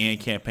the AND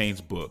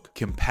campaign's book,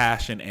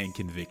 Compassion and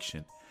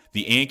Conviction.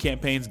 The AND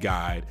campaign's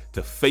guide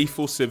to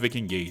faithful civic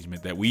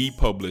engagement that we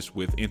publish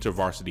with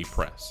InterVarsity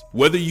Press.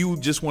 Whether you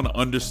just want to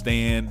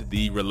understand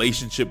the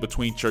relationship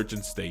between church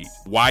and state,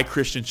 why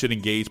Christians should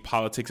engage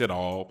politics at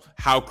all,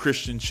 how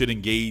Christians should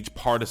engage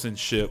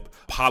partisanship,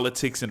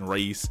 politics and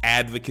race,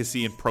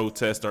 advocacy and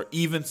protest, or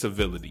even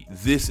civility,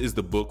 this is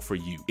the book for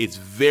you. It's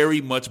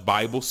very much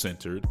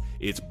Bible-centered.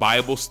 It's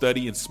Bible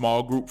study and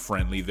small group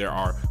friendly. There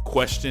are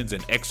questions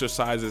and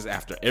exercises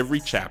after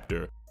every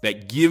chapter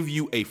that give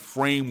you a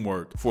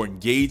framework for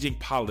engaging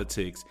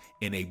politics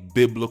in a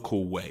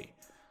biblical way.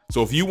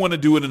 So if you want to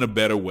do it in a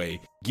better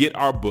way, get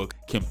our book,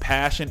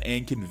 Compassion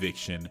and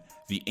Conviction,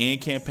 the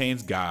AND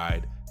Campaign's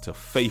Guide to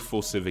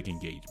Faithful Civic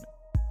Engagement.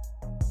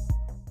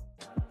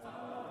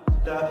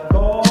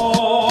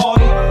 All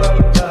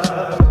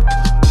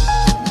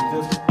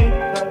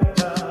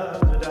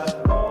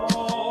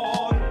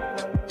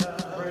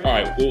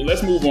right, well,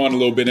 let's move on a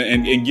little bit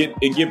and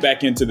get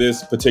back into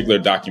this particular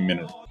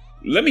documentary.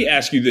 Let me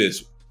ask you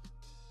this.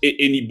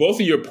 In both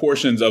of your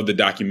portions of the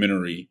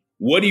documentary,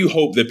 what do you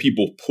hope that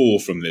people pull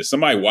from this?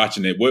 Somebody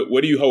watching it,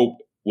 what do you hope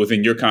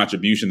within your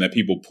contribution that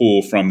people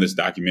pull from this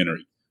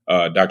documentary?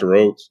 Dr.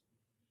 Rhodes?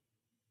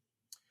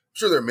 I'm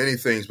sure there are many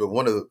things, but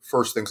one of the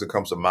first things that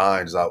comes to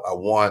mind is I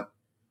want,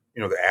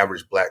 the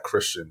average Black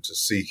Christian to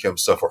see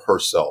himself or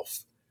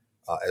herself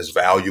as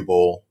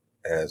valuable,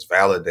 as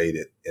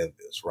validated in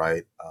this,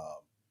 right?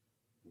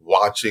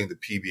 Watching the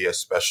PBS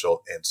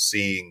special and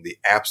seeing the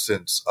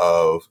absence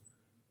of,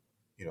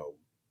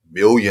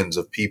 millions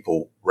of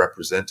people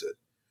represented.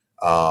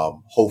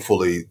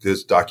 Hopefully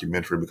this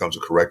documentary becomes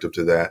a corrective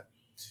to that.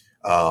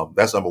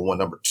 That's number one.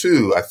 Number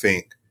two, I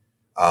think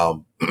I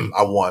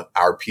want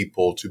our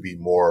people to be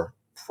more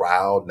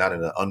proud, not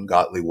in an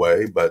ungodly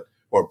way, but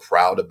more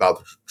proud about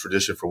the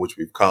tradition for which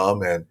we've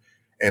come and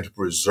to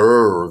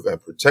preserve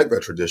and protect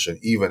that tradition,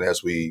 even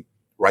as we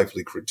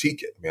rightfully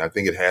critique it. I mean, I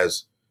think it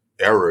has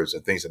errors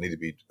and things that need to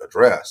be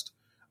addressed.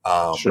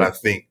 But I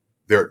think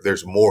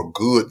there's more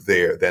good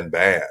there than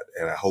bad.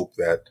 And I hope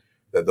that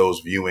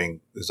those viewing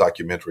this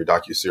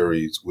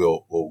docuseries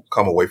will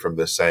come away from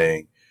this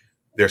saying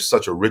there's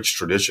such a rich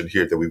tradition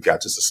here that we've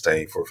got to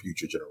sustain for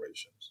future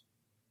generations.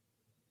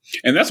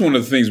 And that's one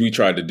of the things we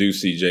tried to do,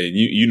 CJ. And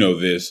you know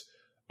this.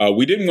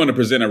 We didn't want to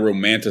present a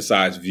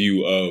romanticized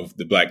view of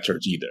the Black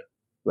church either.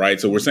 Right.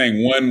 So we're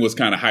saying one was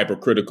kind of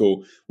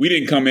hypercritical. We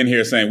didn't come in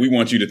here saying we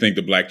want you to think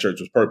the Black church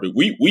was perfect.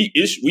 We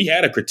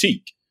had a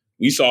critique.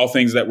 We saw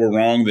things that were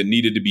wrong that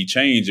needed to be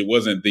changed. It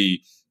wasn't the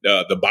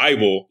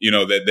Bible,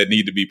 that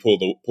needed to be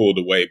pulled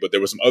away. But there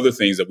were some other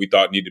things that we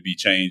thought needed to be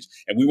changed.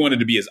 And we wanted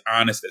to be as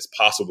honest as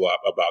possible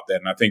about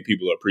that. And I think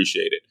people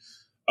appreciate it.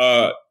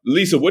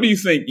 Lisa, what do you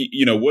think,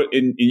 what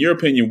in your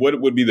opinion,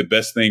 what would be the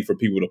best thing for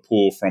people to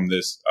pull from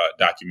this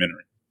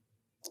documentary?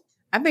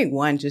 I think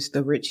one, just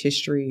the rich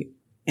history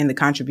and the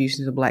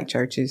contributions of Black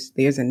churches.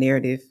 There's a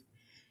narrative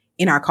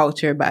in our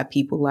culture by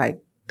people like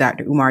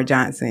Dr. Umar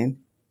Johnson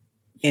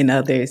and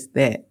others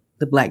that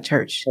the Black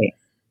church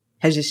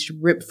has just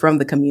ripped from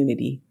the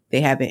community.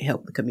 They haven't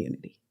helped the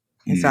community.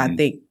 And so I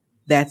think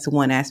that's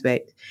one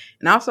aspect.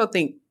 And I also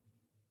think,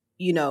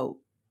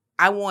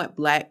 I want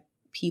Black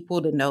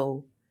people to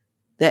know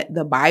that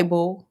the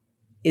Bible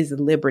is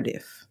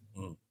liberative.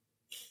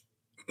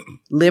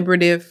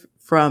 Liberative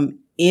from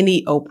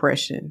any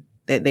oppression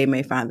that they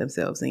may find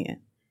themselves in.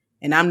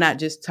 And I'm not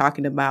just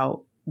talking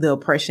about the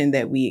oppression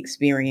that we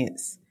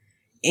experience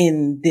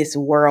in this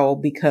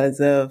world because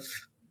of,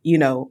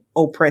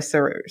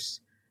 oppressors,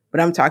 but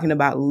I'm talking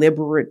about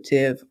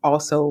liberative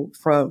also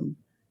from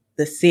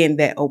the sin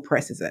that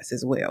oppresses us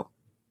as well.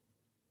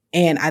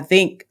 And I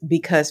think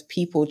because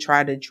people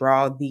try to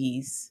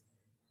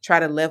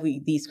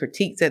levy these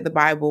critiques at the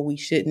Bible, we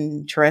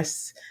shouldn't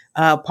trust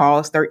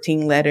Paul's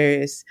 13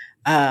 letters,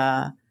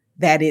 that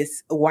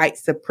is white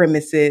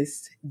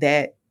supremacist,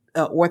 that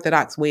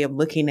Orthodox way of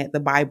looking at the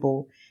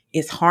Bible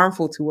is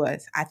harmful to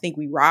us. I think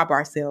we rob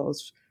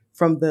ourselves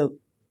from the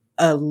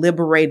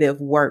liberative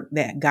work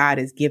that God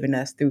has given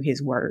us through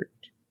his word.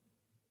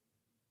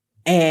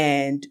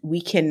 And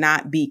we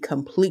cannot be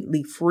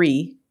completely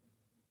free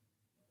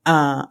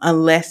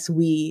unless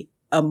we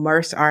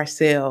immerse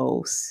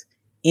ourselves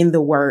in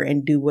the word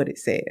and do what it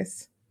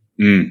says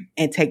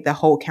and take the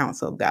whole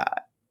counsel of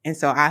God. And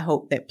so I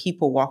hope that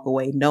people walk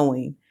away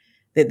knowing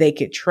that they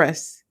could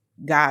trust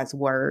God's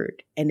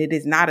word, and it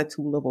is not a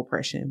tool of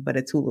oppression, but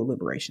a tool of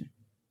liberation.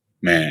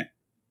 Man,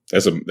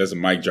 that's a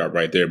mic drop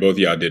right there. Both of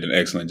y'all did an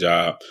excellent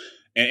job.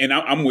 And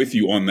I'm with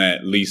you on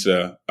that,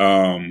 Lisa.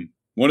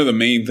 One of the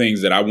main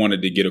things that I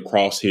wanted to get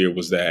across here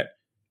was that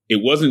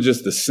it wasn't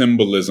just the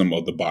symbolism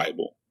of the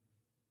Bible.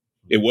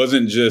 It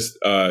wasn't just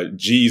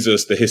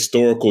Jesus, the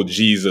historical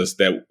Jesus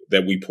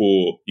that we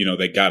pull,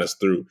 that got us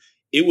through.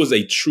 It was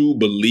a true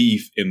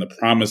belief in the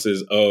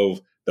promises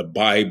of the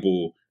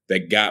Bible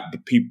that got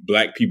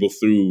Black people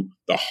through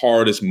the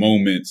hardest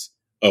moments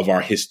of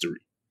our history.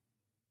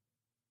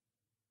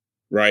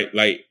 Right?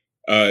 Like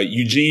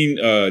Eugene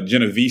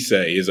Genovese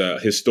is a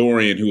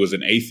historian who was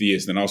an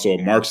atheist and also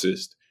a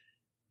Marxist.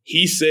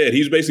 He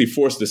was basically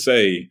forced to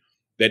say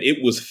that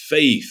it was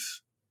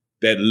faith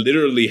that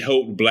literally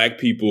helped Black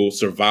people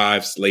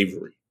survive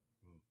slavery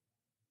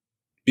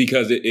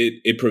because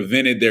it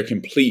prevented their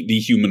complete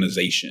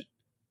dehumanization.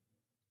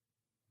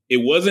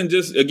 It wasn't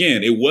just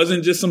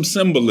some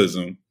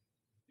symbolism.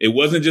 It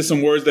wasn't just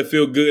some words that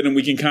feel good and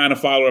we can kind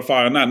of follow or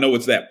follow not. No,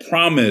 it's that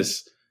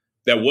promise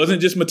that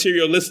wasn't just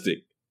materialistic.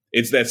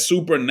 It's that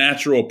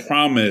supernatural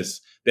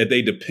promise that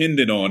they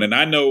depended on. And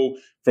I know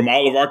from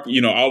all of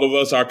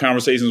our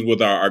conversations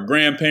with our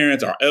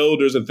grandparents, our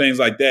elders and things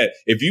like that,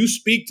 if you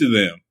speak to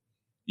them,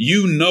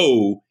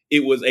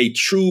 it was a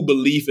true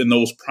belief in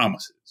those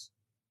promises.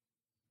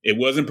 It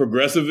wasn't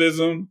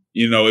progressivism.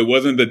 It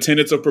wasn't the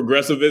tenets of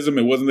progressivism.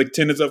 It wasn't the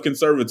tenets of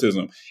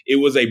conservatism. It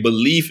was a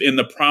belief in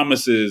the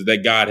promises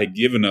that God had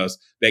given us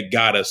that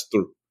got us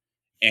through.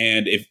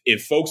 And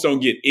if folks don't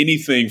get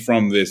anything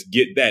from this,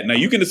 get that. Now,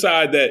 you can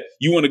decide that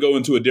you want to go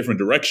into a different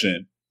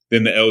direction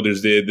than the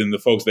elders did, than the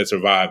folks that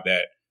survived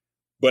that.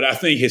 But I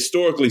think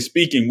historically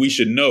speaking, we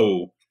should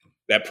know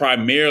that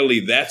primarily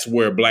that's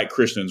where Black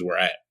Christians were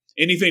at.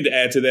 Anything to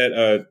add to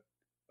that,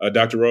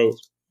 Dr.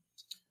 Rhodes?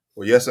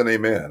 Well, yes and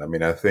amen. I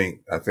mean, I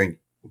think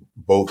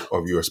both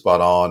of you are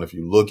spot on. If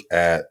you look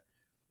at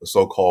the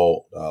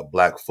so-called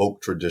Black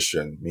folk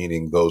tradition,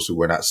 meaning those who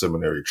were not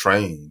seminary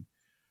trained,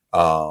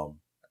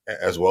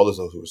 as well as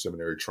those who were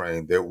seminary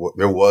trained, there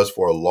was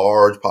for a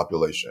large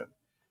population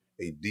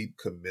a deep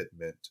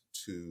commitment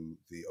to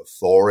the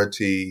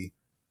authority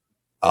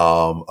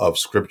of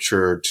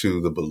Scripture, to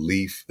the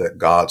belief that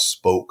God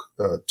spoke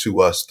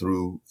to us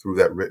through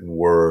that written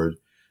word.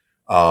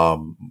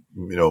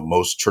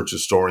 Most church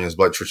historians,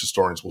 Black church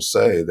historians, will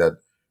say that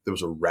there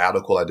was a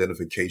radical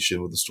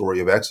identification with the story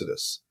of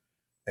Exodus,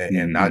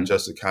 and not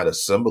just a kind of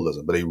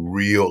symbolism, but a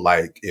real,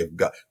 like, if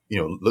God,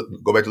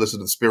 go back to listen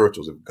to the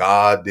spirituals. If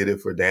God did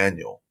it for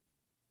Daniel,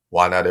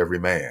 why not every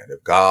man?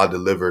 If God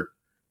delivered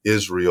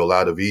Israel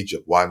out of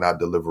Egypt, why not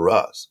deliver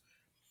us?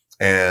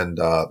 And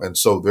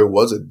so there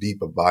was a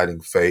deep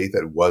abiding faith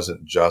that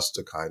wasn't just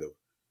a kind of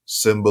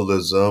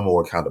symbolism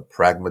or kind of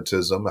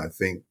pragmatism. I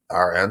think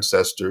our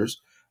ancestors,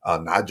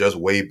 not just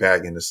way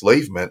back in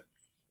enslavement,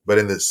 but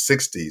in the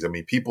 60s, I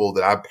mean, people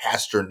that I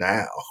pastor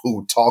now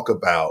who talk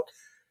about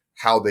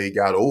how they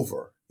got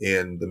over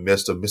in the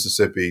midst of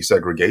Mississippi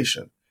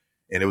segregation.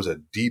 And it was a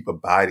deep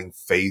abiding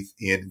faith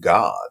in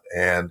God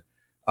and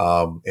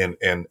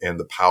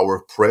the power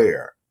of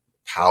prayer,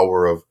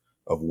 power of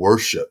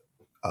worship,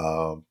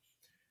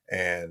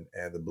 and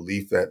the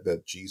belief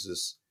that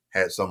Jesus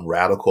had some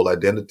radical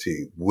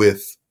identity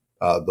with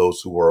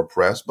those who were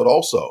oppressed, but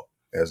also,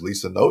 as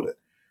Lisa noted,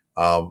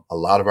 a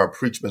lot of our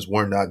preachments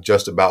were not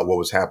just about what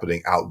was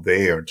happening out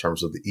there in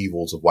terms of the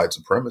evils of white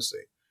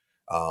supremacy,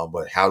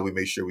 but how do we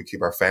make sure we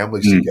keep our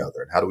families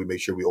together, and how do we make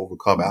sure we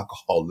overcome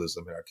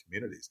alcoholism in our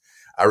communities?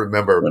 I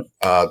remember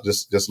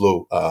just a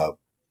little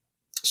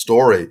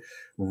story,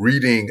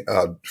 reading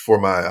for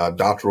my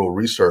doctoral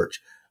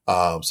research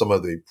some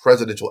of the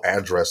presidential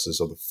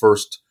addresses of the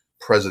first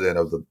president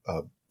of the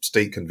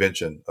state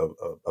convention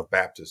of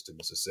Baptists in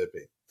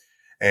Mississippi.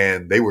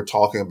 And they were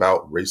talking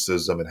about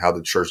racism and how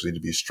the church needed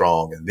to be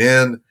strong. And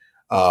then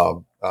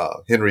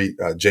Henry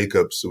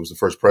Jacobs, who was the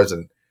first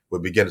president,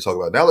 would begin to talk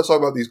about, now let's talk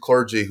about these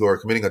clergy who are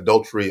committing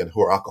adultery and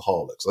who are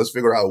alcoholics. Let's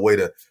figure out a way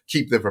to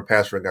keep them from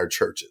pastoring our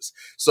churches.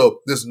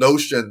 So this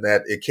notion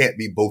that it can't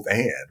be both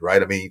and,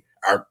 right? I mean,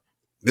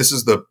 this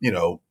is the,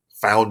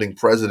 founding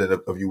president,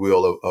 if you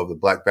will, of the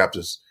Black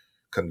Baptist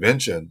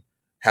Convention,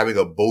 having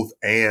a both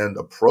and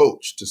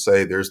approach to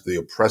say there's the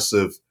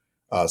oppressive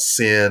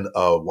sin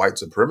of white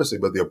supremacy,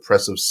 but the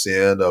oppressive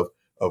sin of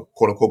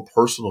quote unquote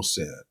personal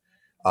sin.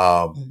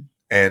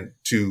 And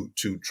to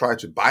try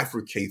to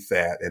bifurcate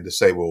that and to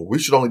say, well, we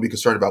should only be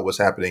concerned about what's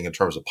happening in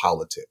terms of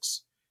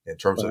politics, in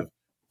terms of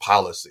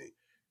policy,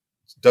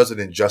 does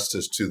an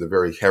injustice to the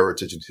very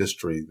heritage and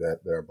history that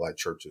our Black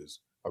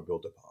churches are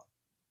built upon.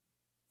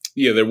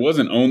 Yeah, there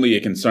wasn't only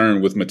a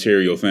concern with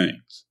material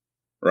things,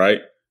 right?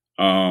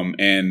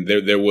 And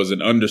there was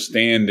an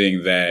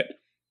understanding that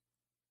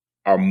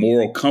our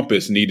moral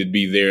compass needed to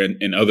be there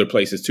in other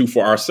places too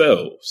for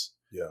ourselves.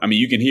 Yeah. I mean,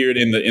 you can hear it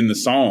in the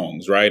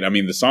songs, right? I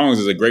mean, the songs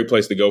is a great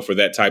place to go for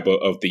that type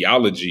of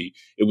theology.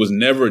 It was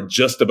never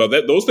just about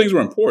that. Those things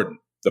were important.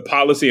 The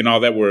policy and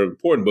all that were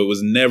important, but it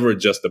was never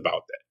just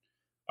about that.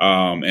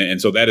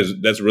 And so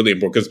that's really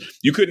important, because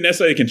you couldn't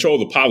necessarily control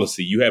the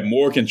policy. You had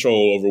more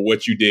control over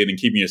what you did and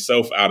keeping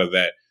yourself out of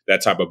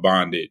that type of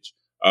bondage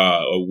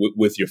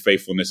with your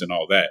faithfulness and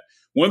all that.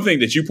 One thing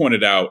that you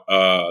pointed out,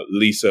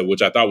 Lisa,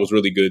 which I thought was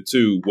really good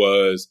too,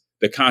 was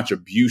the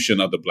contribution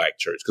of the Black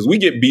church, because we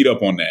get beat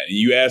up on that. And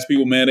you ask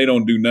people, man, they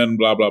don't do nothing,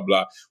 blah, blah,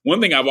 blah.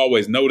 One thing I've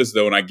always noticed,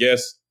 though, and I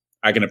guess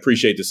I can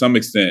appreciate to some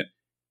extent,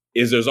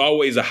 is there's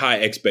always a high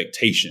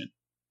expectation.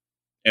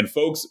 And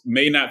folks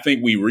may not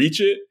think we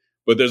reach it,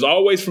 but there's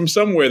always, from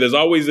somewhere, there's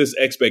always this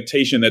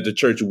expectation that the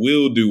church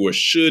will do or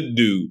should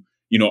do,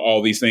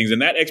 all these things.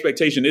 And that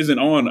expectation isn't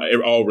on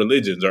all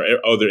religions or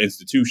other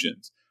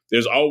institutions.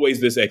 There's always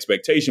this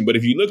expectation. But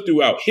if you look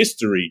throughout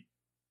history,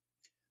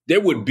 there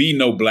would be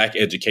no Black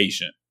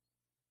educational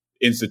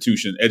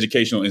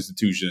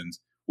institutions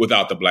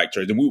without the Black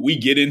church. And we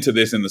get into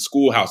this in the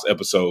schoolhouse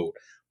episode,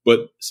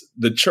 but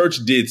the church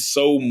did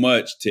so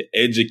much to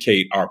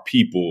educate our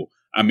people.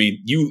 I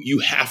mean, you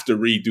have to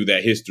read through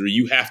that history.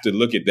 You have to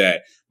look at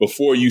that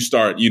before you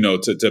start,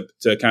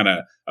 to kind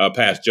of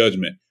pass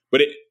judgment.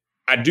 But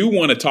I do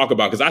want to talk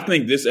about, because I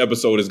think this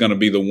episode is going to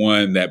be the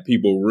one that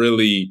people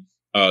really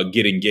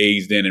get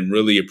engaged in and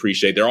really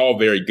appreciate. They're all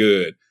very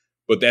good.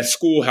 But that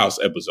schoolhouse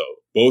episode,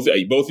 both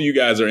of you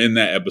guys are in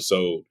that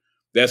episode.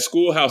 That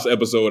schoolhouse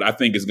episode, I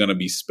think, is going to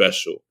be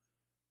special.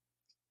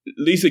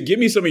 Lisa, give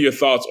me some of your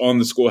thoughts on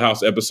the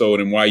Schoolhouse episode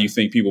and why you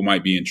think people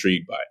might be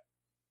intrigued by it.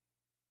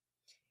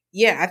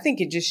 Yeah, I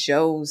think it just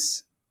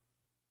shows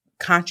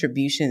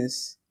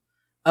contributions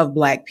of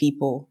Black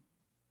people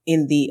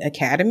in the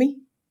academy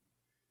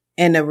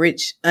and a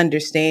rich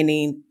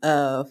understanding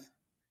of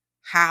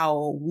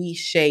how we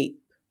shape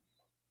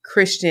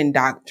Christian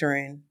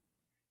doctrine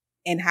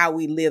and how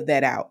we live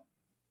that out.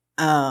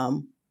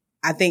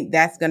 I think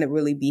that's going to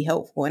really be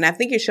helpful. And I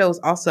think it shows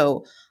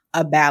also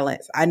a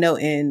balance. I know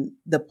in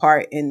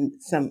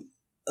some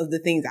of the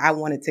things I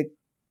wanted to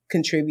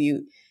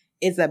contribute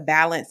is a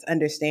balanced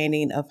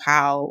understanding of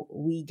how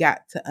we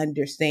got to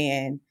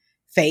understand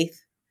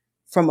faith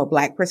from a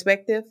Black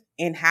perspective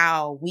and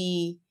how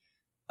we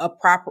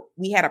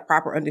had a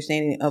proper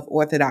understanding of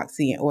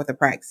orthodoxy and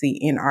orthopraxy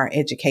in our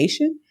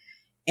education,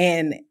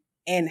 and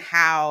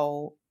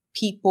how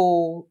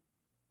people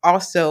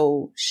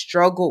also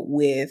struggled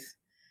with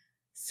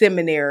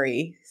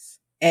seminaries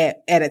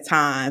at a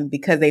time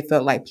because they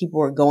felt like people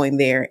were going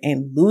there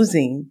and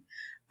losing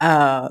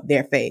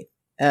their faith.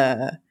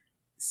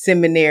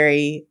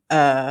 Seminary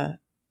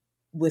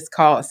was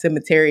called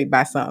cemetery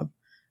by some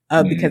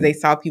because they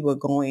saw people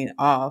going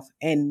off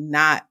and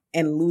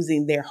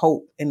losing their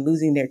hope and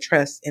losing their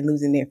trust and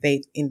losing their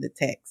faith in the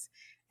text,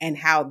 and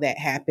how that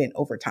happened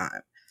over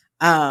time.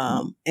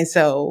 And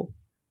so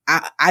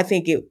I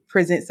think it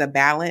presents a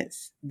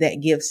balance that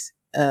gives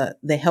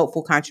the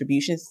helpful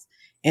contributions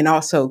and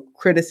also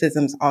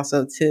criticisms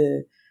also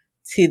to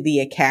the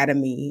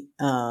academy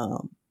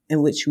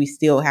in which we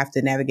still have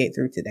to navigate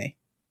through today.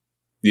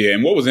 Yeah,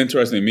 and what was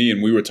interesting to me,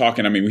 and we were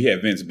talking, I mean, we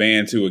had Vince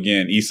Bann too,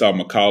 again, Esau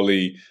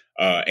McCauley,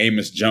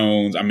 Amos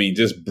Jones, I mean,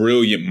 just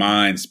brilliant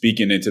minds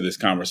speaking into this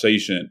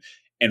conversation.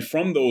 And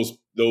from those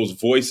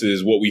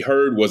voices, what we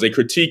heard was a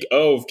critique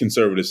of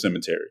conservative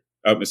cemetery.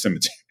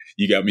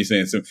 You got me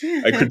saying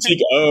a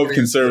critique of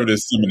conservative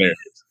seminaries.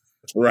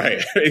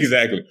 Right,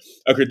 exactly.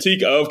 A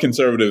critique of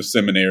conservative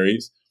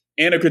seminaries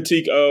and a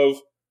critique of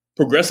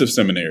progressive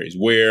seminaries,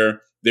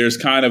 where there's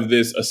kind of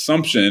this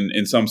assumption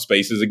in some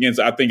spaces, again,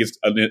 I think it's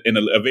a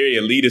very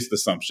elitist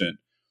assumption,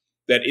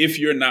 that if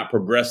you're not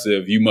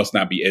progressive, you must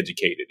not be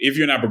educated. If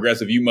you're not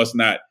progressive, you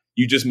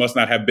just must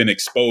not have been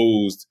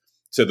exposed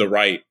to the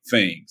right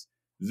things.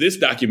 This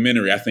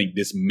documentary, I think,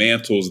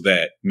 dismantles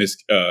that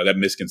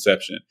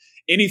misconception.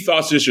 Any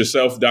thoughts just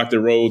yourself, Dr.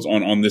 Rhodes,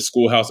 on this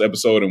Schoolhouse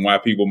episode and why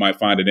people might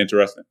find it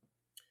interesting?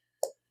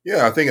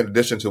 Yeah, I think in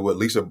addition to what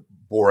Lisa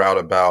bore out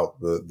about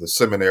the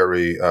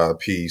seminary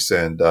piece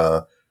and,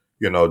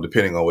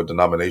 depending on what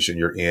denomination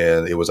you're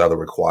in, it was either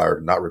required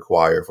or not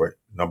required for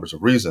numbers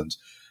of reasons.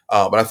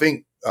 But I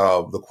think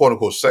the quote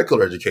unquote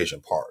secular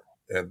education part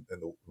and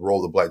the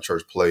role the Black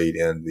church played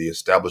in the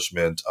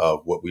establishment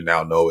of what we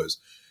now know as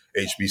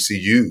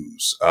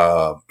HBCUs,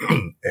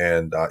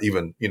 and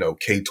even,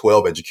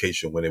 K-12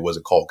 education when it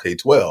wasn't called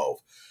K-12.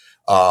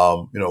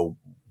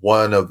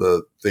 One of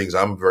the things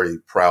I'm very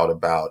proud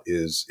about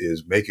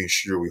is making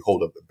sure we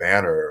hold up the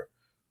banner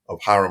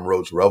of Hiram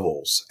Rhodes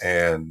Revels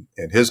and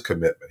his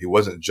commitment. He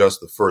wasn't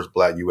just the first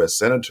Black U.S.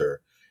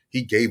 senator.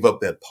 He gave up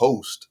that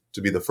post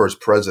to be the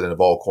first president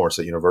of Alcorn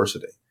State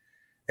University.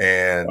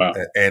 And, wow.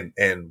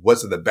 and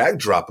what's in the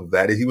backdrop of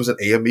that is he was an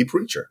AME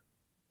preacher,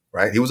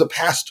 right? He was a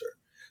pastor.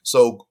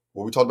 So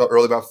what we talked about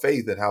earlier about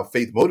faith and how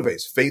faith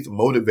motivates. Faith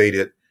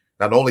motivated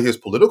not only his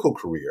political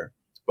career,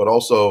 but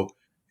also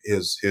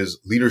his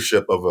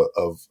leadership of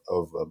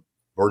a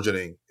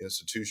burgeoning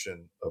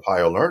institution of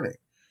higher learning.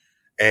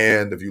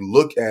 And if you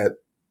look at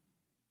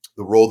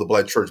the role the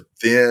Black church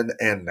then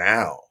and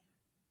now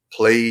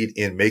played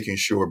in making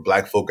sure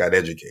Black folk got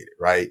educated,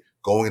 right?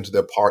 Going into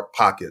their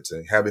pockets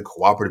and having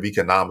cooperative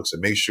economics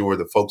and make sure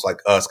that folks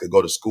like us could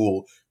go to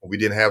school when we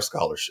didn't have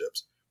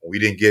scholarships, when we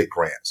didn't get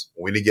grants,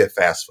 when we didn't get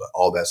FAFSA,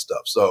 all that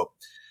stuff. So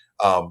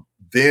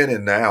then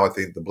and now, I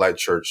think the Black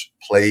church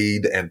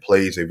played and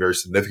plays a very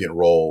significant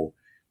role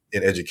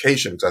in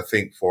education, because I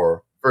think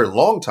for a very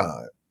long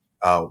time,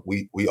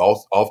 we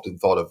often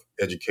thought of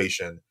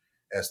education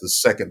as the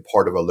second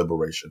part of our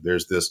liberation.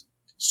 There's this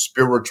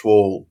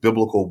spiritual,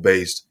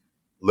 biblical-based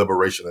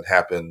liberation that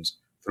happens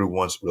through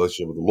one's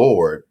relationship with the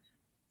Lord,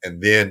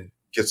 and then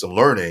get some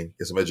learning,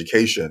 get some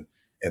education,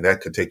 and that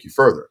could take you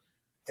further.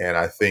 And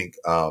I think,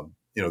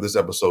 this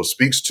episode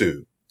speaks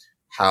to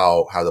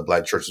how the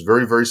Black church is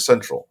very, very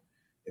central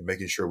in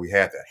making sure we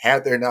had that.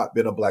 Had there not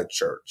been a Black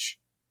church,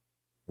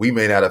 we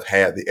may not have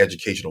had the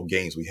educational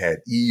gains we had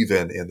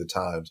even in the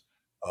times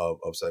of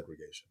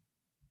segregation.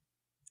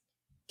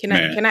 Can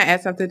I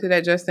add something to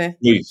that, Justin?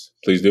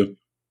 Please do.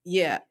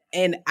 Yeah.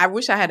 And I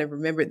wish I had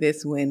remembered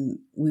this when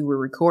we were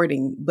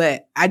recording,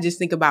 but I just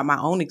think about my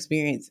own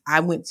experience. I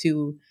went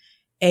to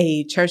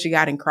a Church of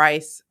God in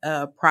Christ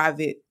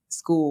private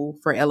school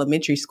for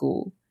elementary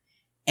school.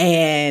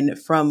 And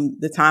from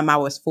the time I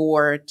was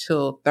 4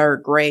 till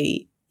 3rd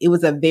grade, it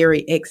was a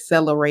very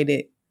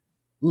accelerated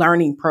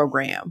learning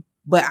program.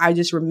 But I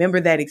just remember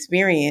that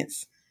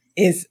experience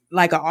is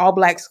like an all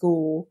Black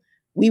school.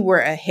 We were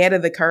ahead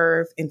of the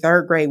curve. In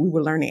 3rd grade, we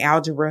were learning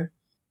algebra.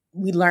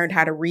 We learned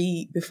how to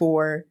read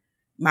before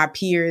my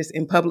peers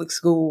in public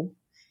school.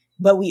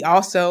 But we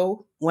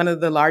also, one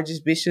of the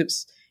largest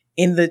bishops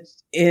in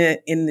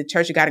the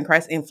Church of God in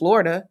Christ in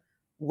Florida,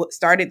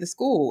 started the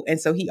school. And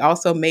so he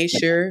also made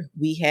sure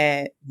we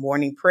had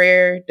morning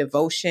prayer,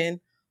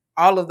 devotion,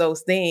 all of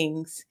those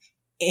things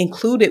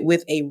included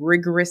with a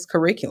rigorous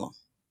curriculum.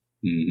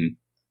 Mm-hmm.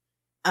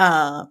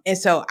 And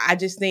so I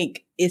just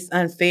think it's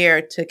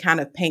unfair to kind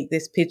of paint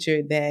this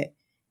picture that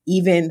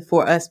even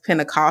for us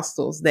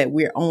Pentecostals, that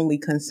we're only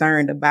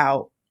concerned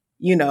about,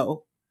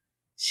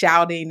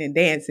 shouting and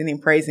dancing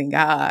and praising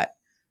God.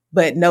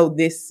 But no,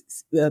 this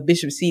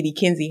Bishop C.D.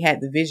 Kinsey had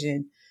the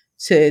vision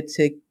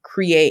to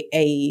create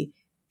a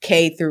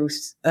K through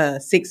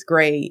sixth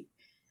grade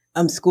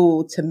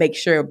school to make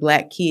sure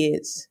Black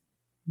kids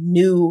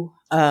knew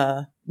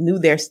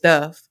their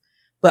stuff,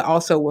 but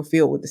also were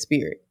filled with the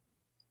Spirit.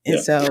 And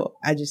so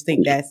I just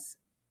think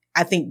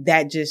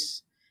that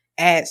just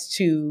adds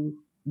to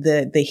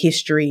the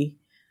history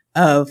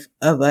of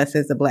us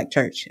as a Black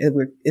church.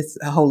 It's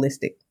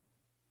holistic.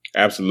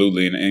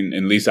 Absolutely.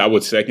 And Lisa, I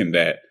would second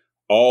that.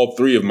 All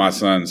three of my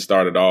sons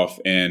started off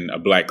in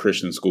Black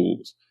Christian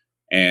schools.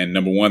 And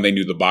number one, they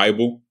knew the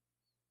Bible.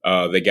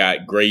 They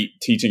got great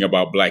teaching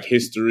about Black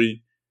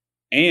history.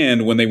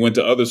 And when they went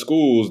to other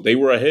schools, they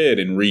were ahead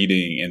in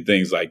reading and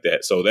things like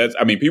that. So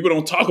people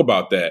don't talk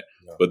about that,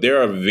 but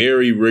there are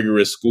very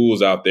rigorous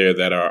schools out there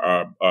that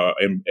are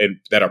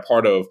that are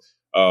part of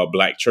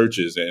Black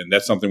churches. And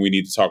that's something we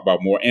need to talk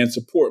about more and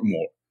support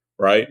more.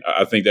 Right.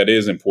 I think that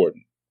is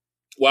important.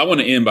 Well, I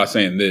want to end by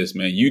saying this,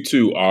 man. You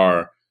two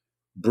are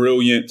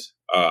brilliant.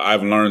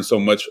 I've learned so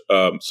much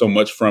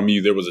from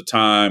you. There was a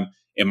time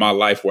in my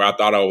life where I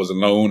thought I was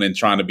alone and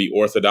trying to be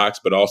orthodox,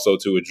 but also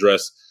to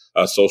address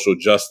social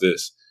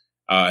justice.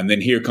 And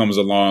then here comes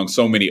along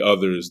so many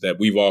others that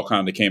we've all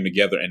kind of came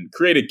together and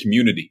created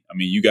community. I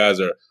mean, you guys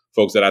are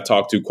folks that I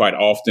talk to quite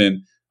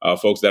often,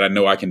 folks that I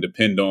know I can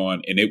depend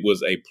on. And it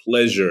was a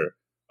pleasure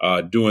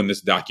doing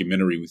this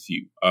documentary with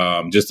you,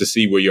 just to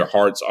see where your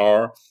hearts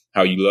are,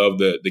 how you love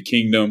the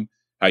kingdom,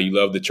 how you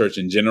love the church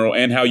in general,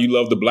 and how you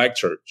love the Black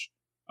church,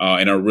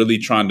 and are really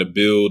trying to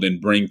build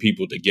and bring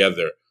people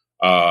together.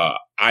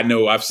 I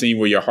know I've seen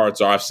where your hearts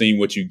are. I've seen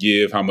what you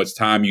give, how much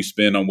time you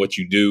spend on what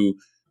you do,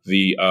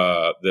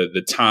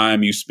 the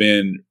time you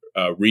spend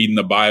reading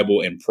the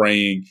Bible and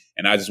praying.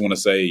 And I just want to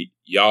say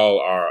y'all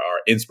are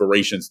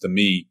inspirations to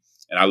me.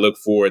 And I look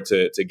forward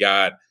to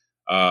God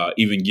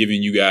even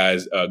giving you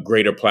guys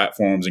greater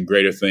platforms and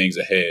greater things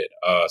ahead.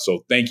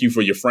 So thank you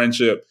for your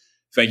friendship.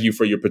 Thank you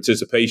for your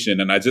participation.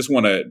 And I just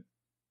want to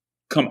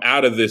come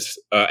out of this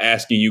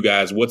asking you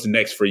guys, what's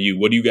next for you?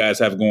 What do you guys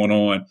have going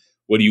on?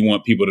 What do you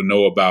want people to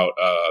know about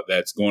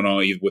that's going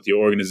on either with your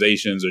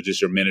organizations or just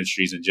your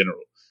ministries in general?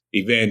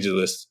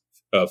 Evangelist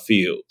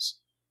fields.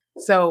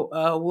 So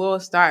we'll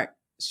start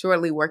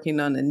shortly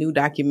working on a new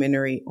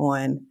documentary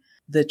on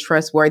the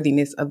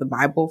trustworthiness of the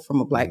Bible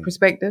from a Black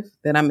perspective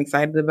that I'm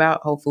excited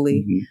about.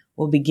 Hopefully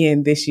we'll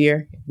begin this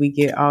year if we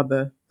get all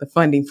the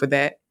funding for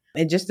that.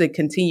 And just the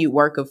continued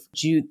work of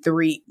Jude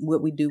 3,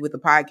 what we do with the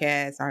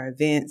podcast, our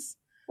events,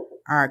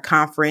 our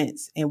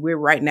conference. And we're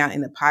right now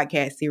in a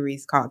podcast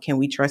series called Can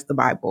We Trust the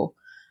Bible?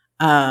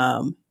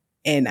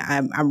 And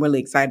I'm really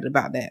excited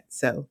about that.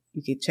 So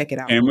you can check it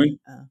out. Can we?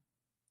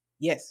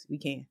 Yes, we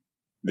can.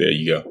 There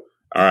you go.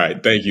 All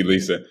right. Thank you,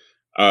 Lisa.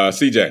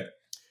 CJ.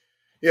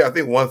 Yeah, I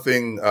think one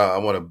thing I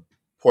want to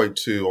point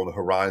to on the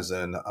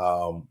horizon,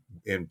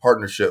 in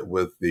partnership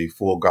with the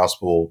Full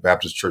Gospel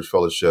Baptist Church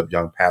Fellowship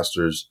Young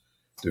Pastors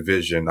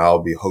Division,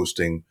 I'll be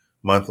hosting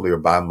monthly or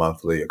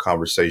bi-monthly a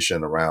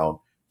conversation around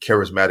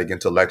charismatic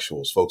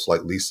intellectuals, folks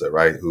like Lisa,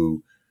 right,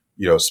 who,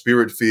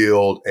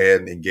 spirit-filled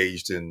and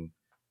engaged in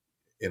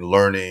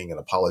learning and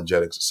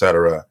apologetics, et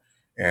cetera.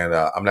 And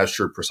I'm not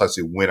sure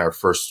precisely when our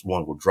first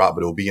one will drop,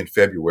 but it will be in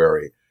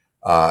February.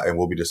 And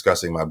we'll be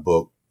discussing my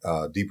book,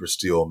 Deeper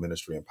Still,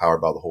 Ministry Empowered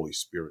by the Holy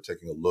Spirit,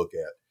 taking a look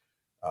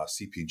at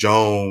C.P.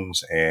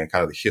 Jones and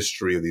kind of the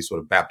history of these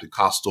sort of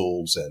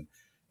Baptist-Costals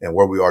and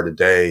where we are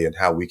today and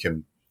how we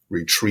can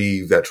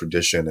retrieve that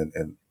tradition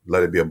and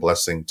let it be a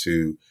blessing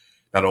to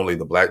not only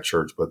the Black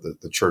church, but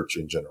the church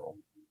in general.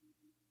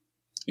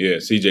 Yeah,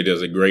 CJ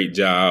does a great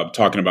job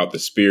talking about the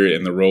Spirit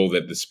and the role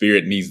that the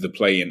Spirit needs to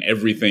play in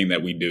everything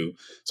that we do.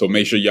 So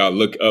make sure y'all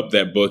look up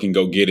that book and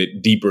go get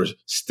it, Deeper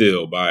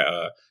Still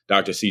by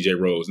Dr. CJ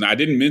Rhodes. Now, I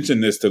didn't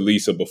mention this to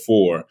Lisa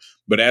before,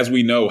 but as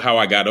we know, How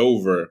I Got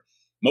Over,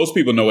 most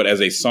people know it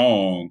as a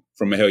song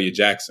from Mahalia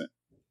Jackson.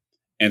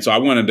 And so I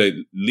wanted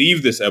to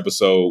leave this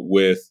episode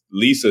with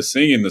Lisa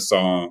singing the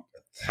song,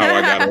 How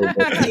I Got Over,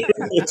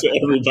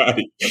 to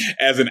everybody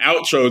as an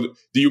outro.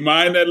 Do you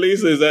mind that,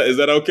 Lisa? Is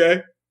that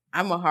okay?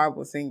 I'm a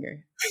horrible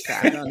singer, so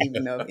I don't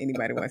even know if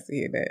anybody wants to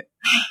hear that.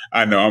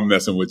 I know, I'm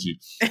messing with you.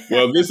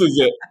 Well, this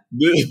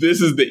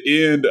is the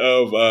end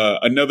of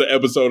another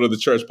episode of the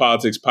Church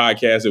Politics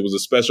Podcast. It was a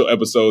special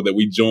episode that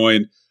we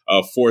joined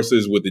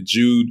forces with the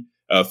Jude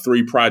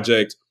 3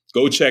 project.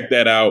 Go check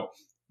that out.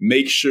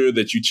 Make sure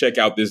that you check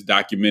out this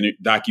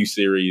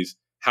docuseries,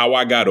 How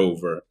I Got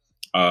Over.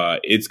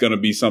 It's going to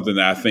be something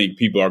that I think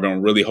people are going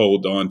to really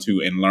hold on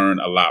to and learn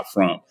a lot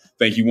from.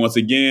 Thank you once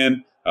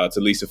again. to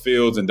Lisa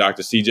Fields and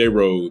Dr. CJ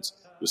Rhodes.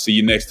 We'll see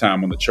you next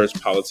time on the Church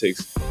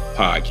Politics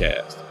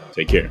Podcast.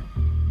 Take care.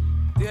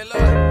 Dear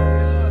Lord.